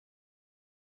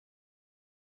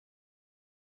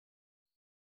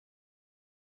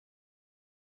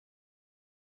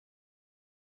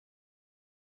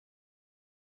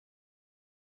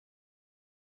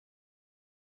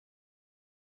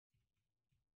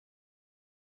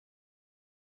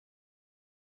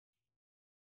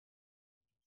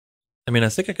 I mean, I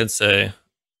think I could say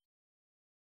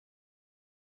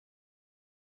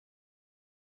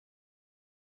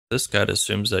this guide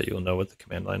assumes that you'll know what the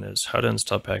command line is. How to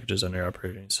install packages on your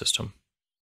operating system.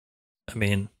 I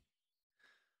mean,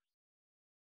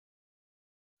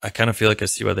 I kind of feel like I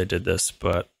see why they did this,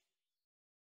 but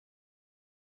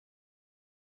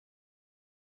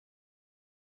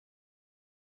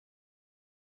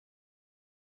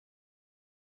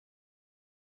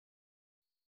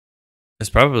it's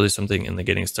probably something in the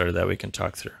getting started that we can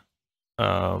talk through.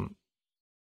 Um,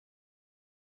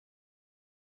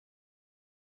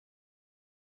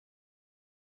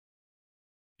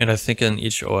 and I think in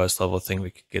each OS level thing, we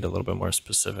could get a little bit more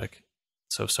specific.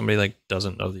 So if somebody like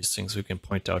doesn't know these things, we can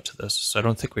point out to this. So I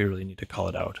don't think we really need to call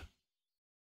it out,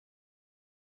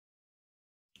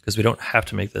 because we don't have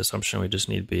to make the assumption. We just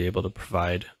need to be able to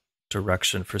provide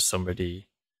direction for somebody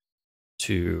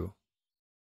to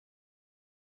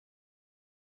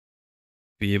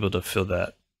be able to fill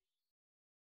that,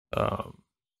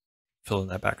 fill in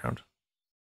that background.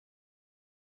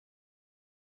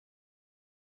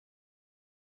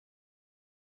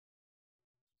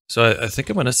 So I think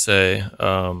I'm going to say,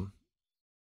 I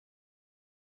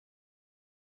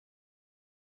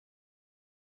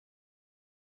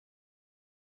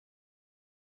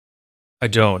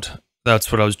don't.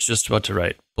 That's what I was just about to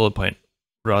write. Bullet point,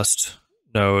 Rust,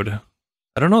 node.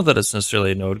 I don't know that it's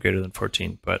necessarily a node greater than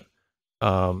 14, but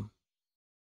I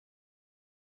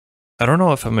don't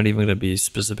know if I'm even going to be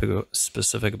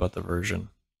specific about the version,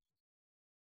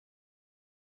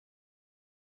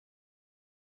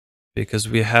 because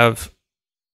we have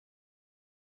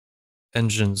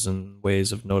engines and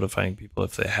ways of notifying people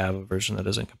if they have a version that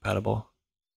isn't compatible.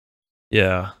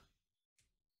 Yeah.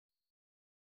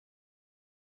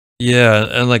 Yeah,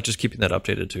 and like just keeping that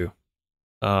updated too.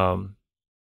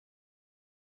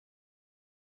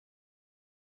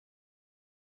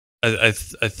 I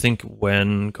think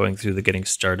when going through the getting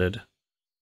started,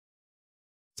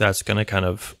 that's going to kind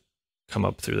of come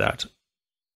up through that.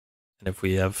 And if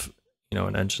we have,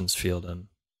 an engines field and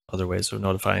other ways of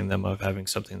notifying them of having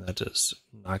something that is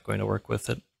not going to work with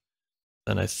it,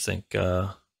 then I think,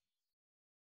 I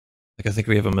think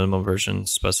we have a minimum version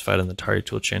specified in the Tauri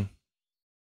toolchain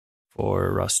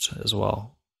for Rust as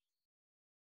well.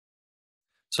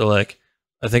 So like,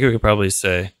 I think we could probably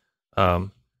say, I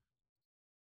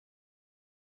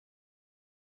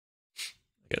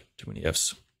get too many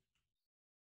ifs.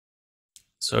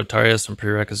 So Tauri has some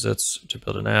prerequisites to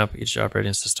build an app. Each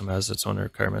operating system has its own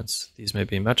requirements. These may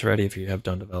be met ready if you have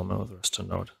done development with Rust and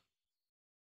Node.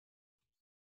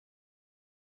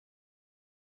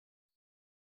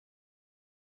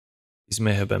 These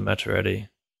may have been met ready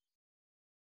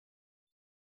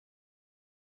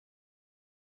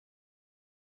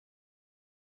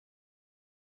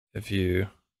if you.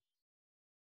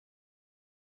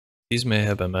 These may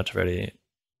have been met ready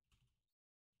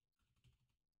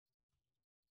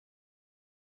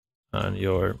on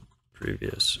your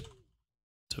previous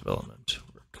development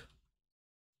work.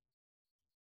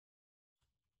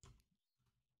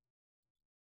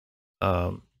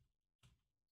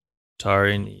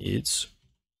 Tauri needs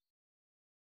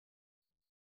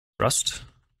Rust.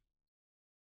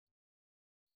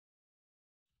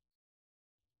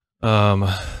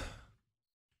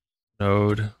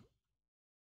 Node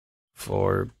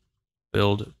for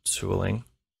build tooling.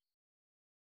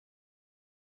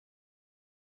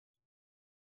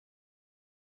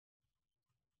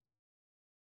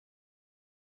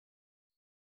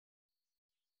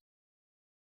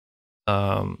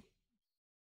 Um,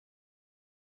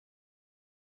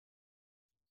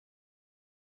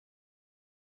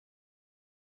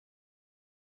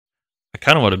 I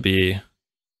kind of want to be.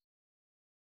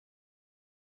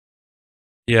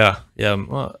 Yeah.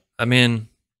 Well, I mean,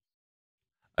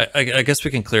 I guess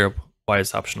we can clear up why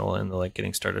it's optional in the like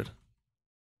getting started.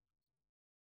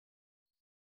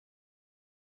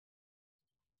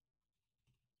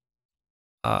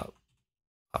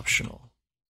 Optional.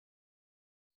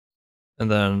 And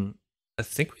then I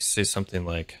think we say something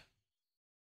like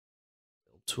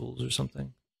build tools or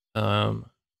something.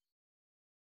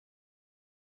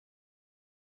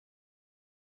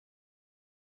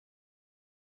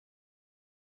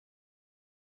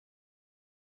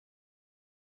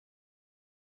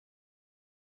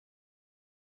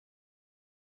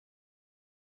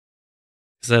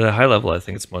 Because at a high level, I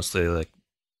think it's mostly like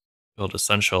build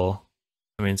essential.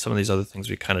 I mean, some of these other things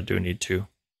we kind of do need to.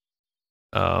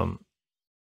 And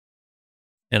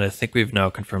I think we've now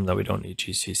confirmed that we don't need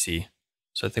GCC.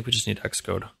 So I think we just need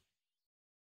Xcode.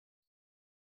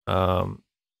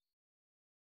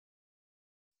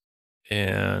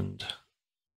 And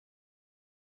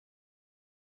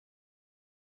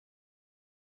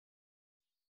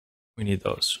we need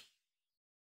those.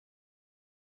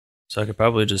 So I could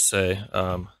probably just say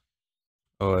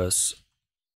OS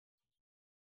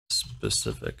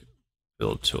specific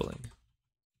build tooling.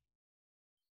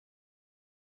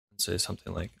 And say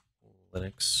something like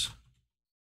Linux.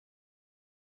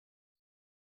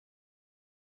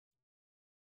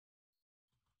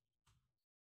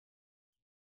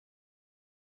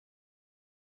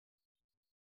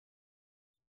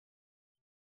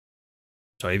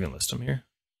 Do I even list them here?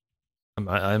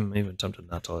 I'm even tempted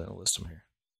not to list them here.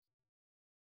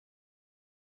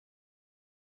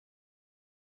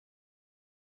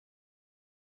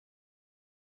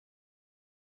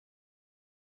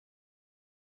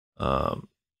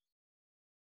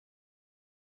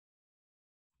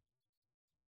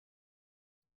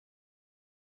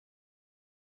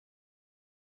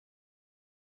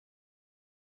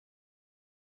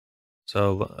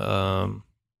 So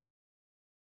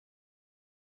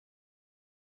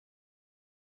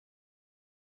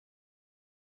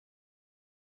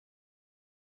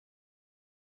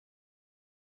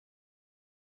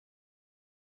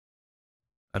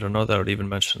I don't know that I would even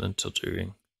mention until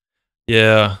doing.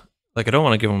 Yeah, like I don't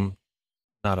want to give them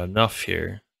not enough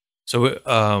here. So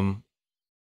I'm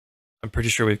pretty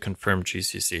sure we've confirmed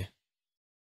GCC.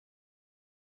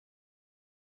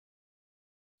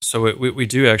 So we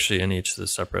do actually in each of the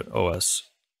separate OS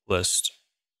list,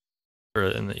 or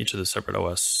in each of the separate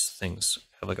OS things,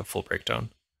 have like a full breakdown.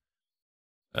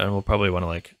 And we'll probably want to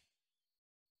like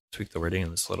tweak the wording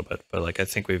in this a little bit, but like I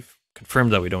think we've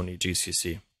confirmed that we don't need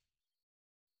GCC.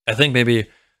 I think maybe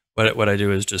what I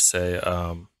do is just say,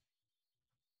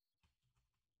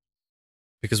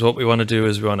 because what we want to do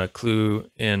is we want to clue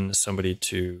in somebody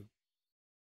to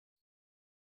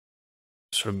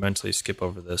sort of mentally skip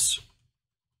over this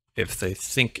if they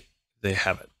think they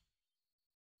have it.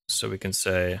 So we can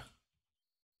say,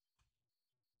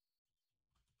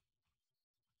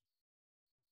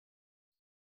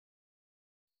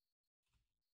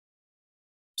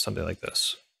 something like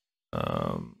this.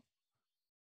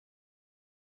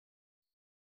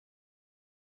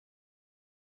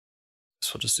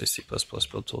 So we'll just say C++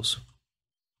 build tools.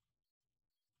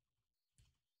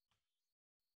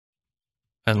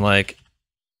 And like,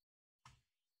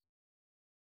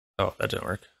 oh, that didn't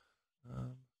work.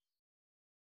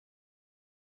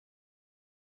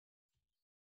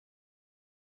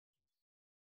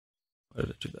 Why did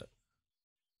it do that?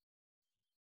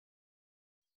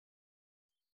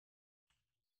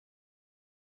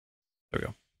 There we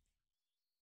go.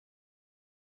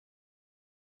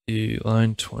 The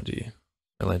line 20.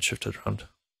 My line shifted around.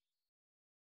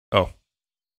 Oh.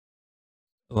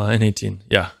 Line 18.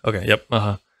 Yeah. Okay. Yep.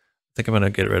 I think I'm going to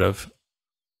get rid of.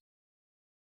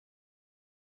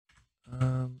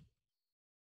 I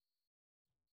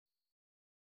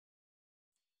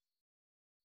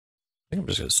think I'm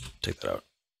just going to take that out.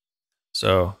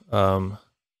 So,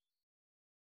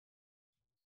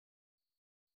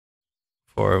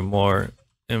 for more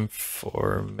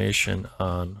information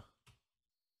on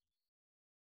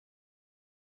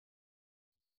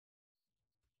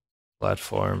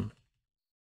platform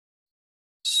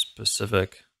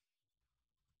specific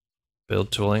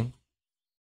build tooling,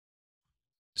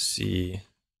 see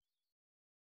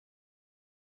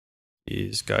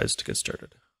these guides to get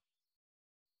started.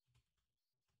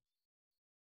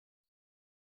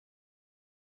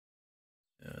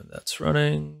 And that's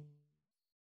running.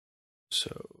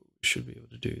 So we should be able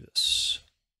to do this.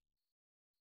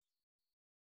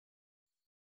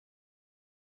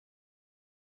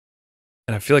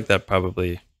 And I feel like that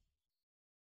probably, I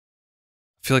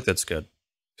feel like that's good.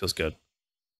 Feels good.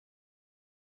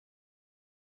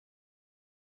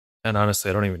 And honestly,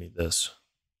 I don't even need this.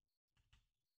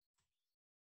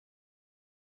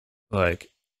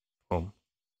 Like, boom.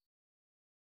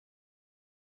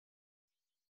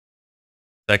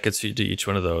 That gets you to each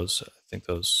one of those. I think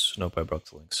those, nope, I broke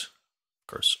the links, of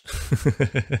course.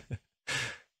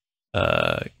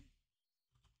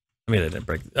 I mean, I didn't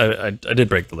break, I did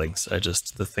break the links. I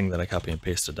just, the thing that I copy and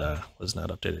pasted was not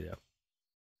updated yet.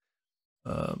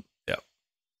 Yeah.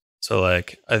 So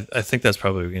like, I think that's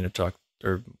probably going to talk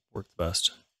or work the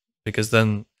best, because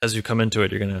then as you come into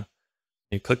it,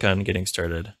 you click on getting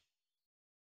started.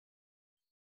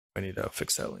 I need to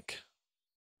fix that link.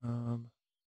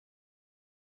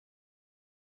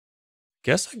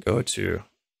 guess I go to.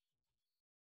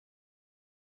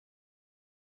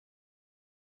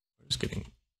 I'm just getting.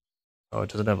 Oh, it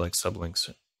doesn't have like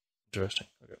sublinks. Interesting.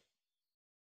 Okay.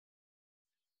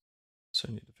 So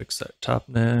I need to fix that top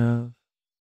nav.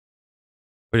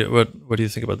 What do you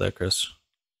think about that, Chris?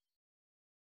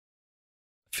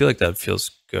 I feel like that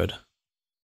feels good.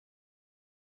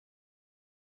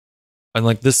 And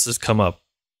like this has come up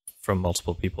from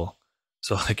multiple people.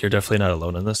 So like you're definitely not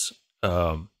alone in this.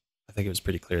 I think it was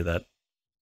pretty clear that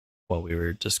what we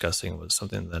were discussing was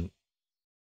something that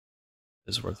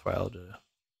is worthwhile to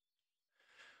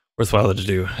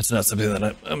do. It's not something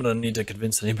that I'm gonna need to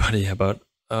convince anybody about.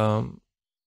 I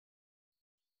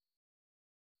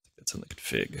think that's in the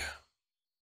config.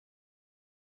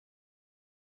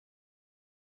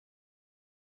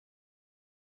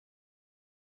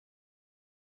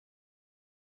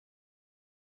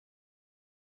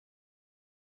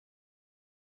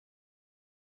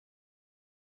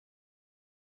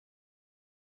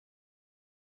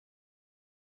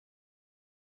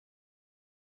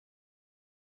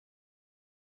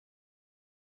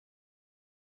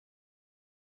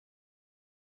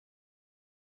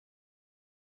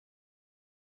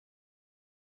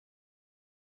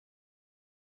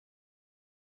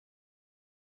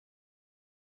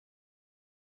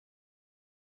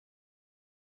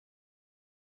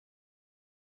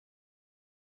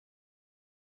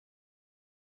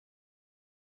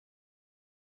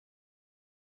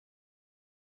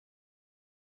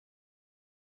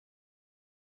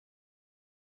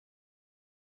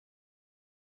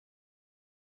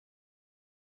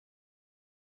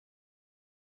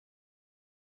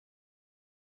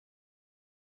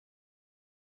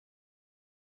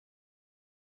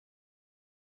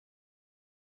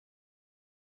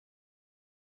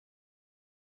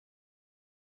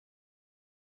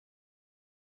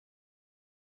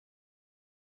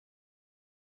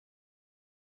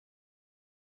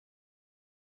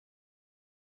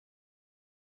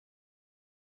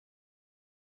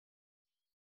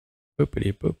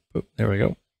 Boopity boop boop. There we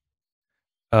go.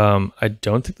 I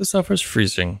don't think the software is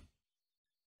freezing.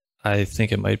 I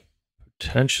think it might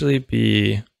potentially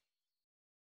be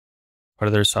part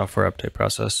of their software update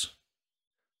process.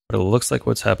 But it looks like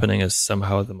what's happening is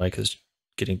somehow the mic is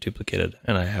getting duplicated,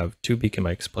 and I have two beacon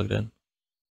mics plugged in.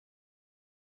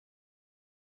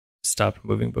 Stopped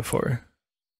moving before.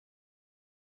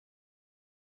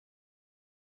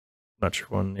 Not sure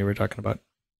when you were talking about,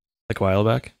 like a while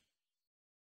back.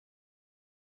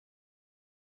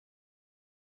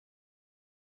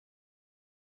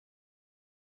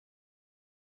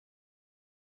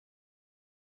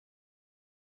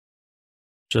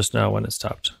 Just now when it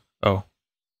stopped. Oh,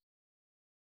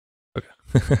 okay.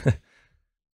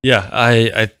 Yeah,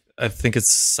 I think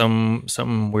it's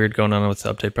something weird going on with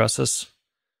the update process,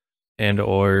 and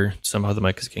or somehow the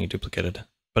mic is getting duplicated,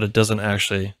 but it doesn't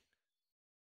actually.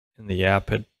 In the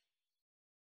app, it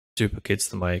duplicates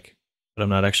the mic, but I'm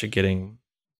not actually getting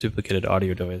duplicated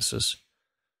audio devices.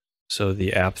 So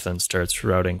the app then starts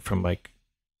routing from mic.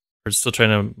 We're still trying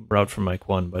to route from mic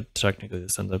 1, but technically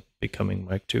this ends up becoming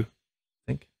mic 2, I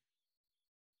think.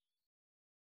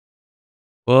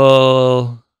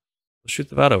 Well, we'll shoot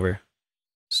the VOD over.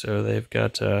 So they've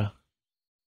got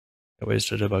ways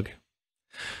to debug.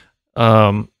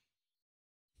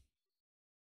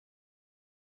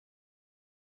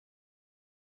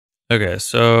 Okay,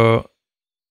 so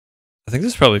I think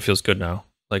this probably feels good now.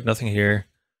 Like nothing here.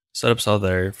 Setup's all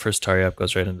there. First Tauri app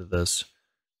goes right into this.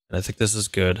 And I think this is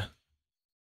good.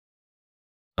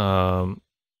 And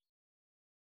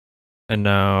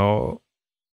now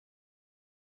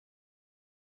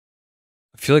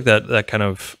I feel like that kind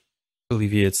of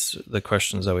alleviates the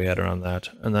questions that we had around that.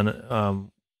 And then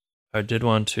I did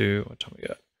want to, what time we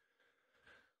got? I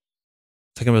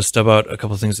think I'm going to stub out a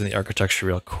couple things in the architecture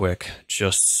real quick,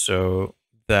 just so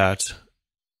that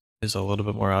is a little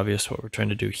bit more obvious what we're trying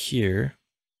to do here.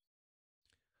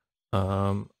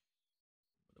 Pull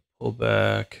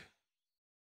back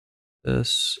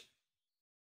this.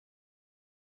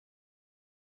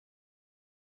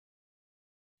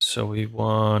 So we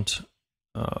want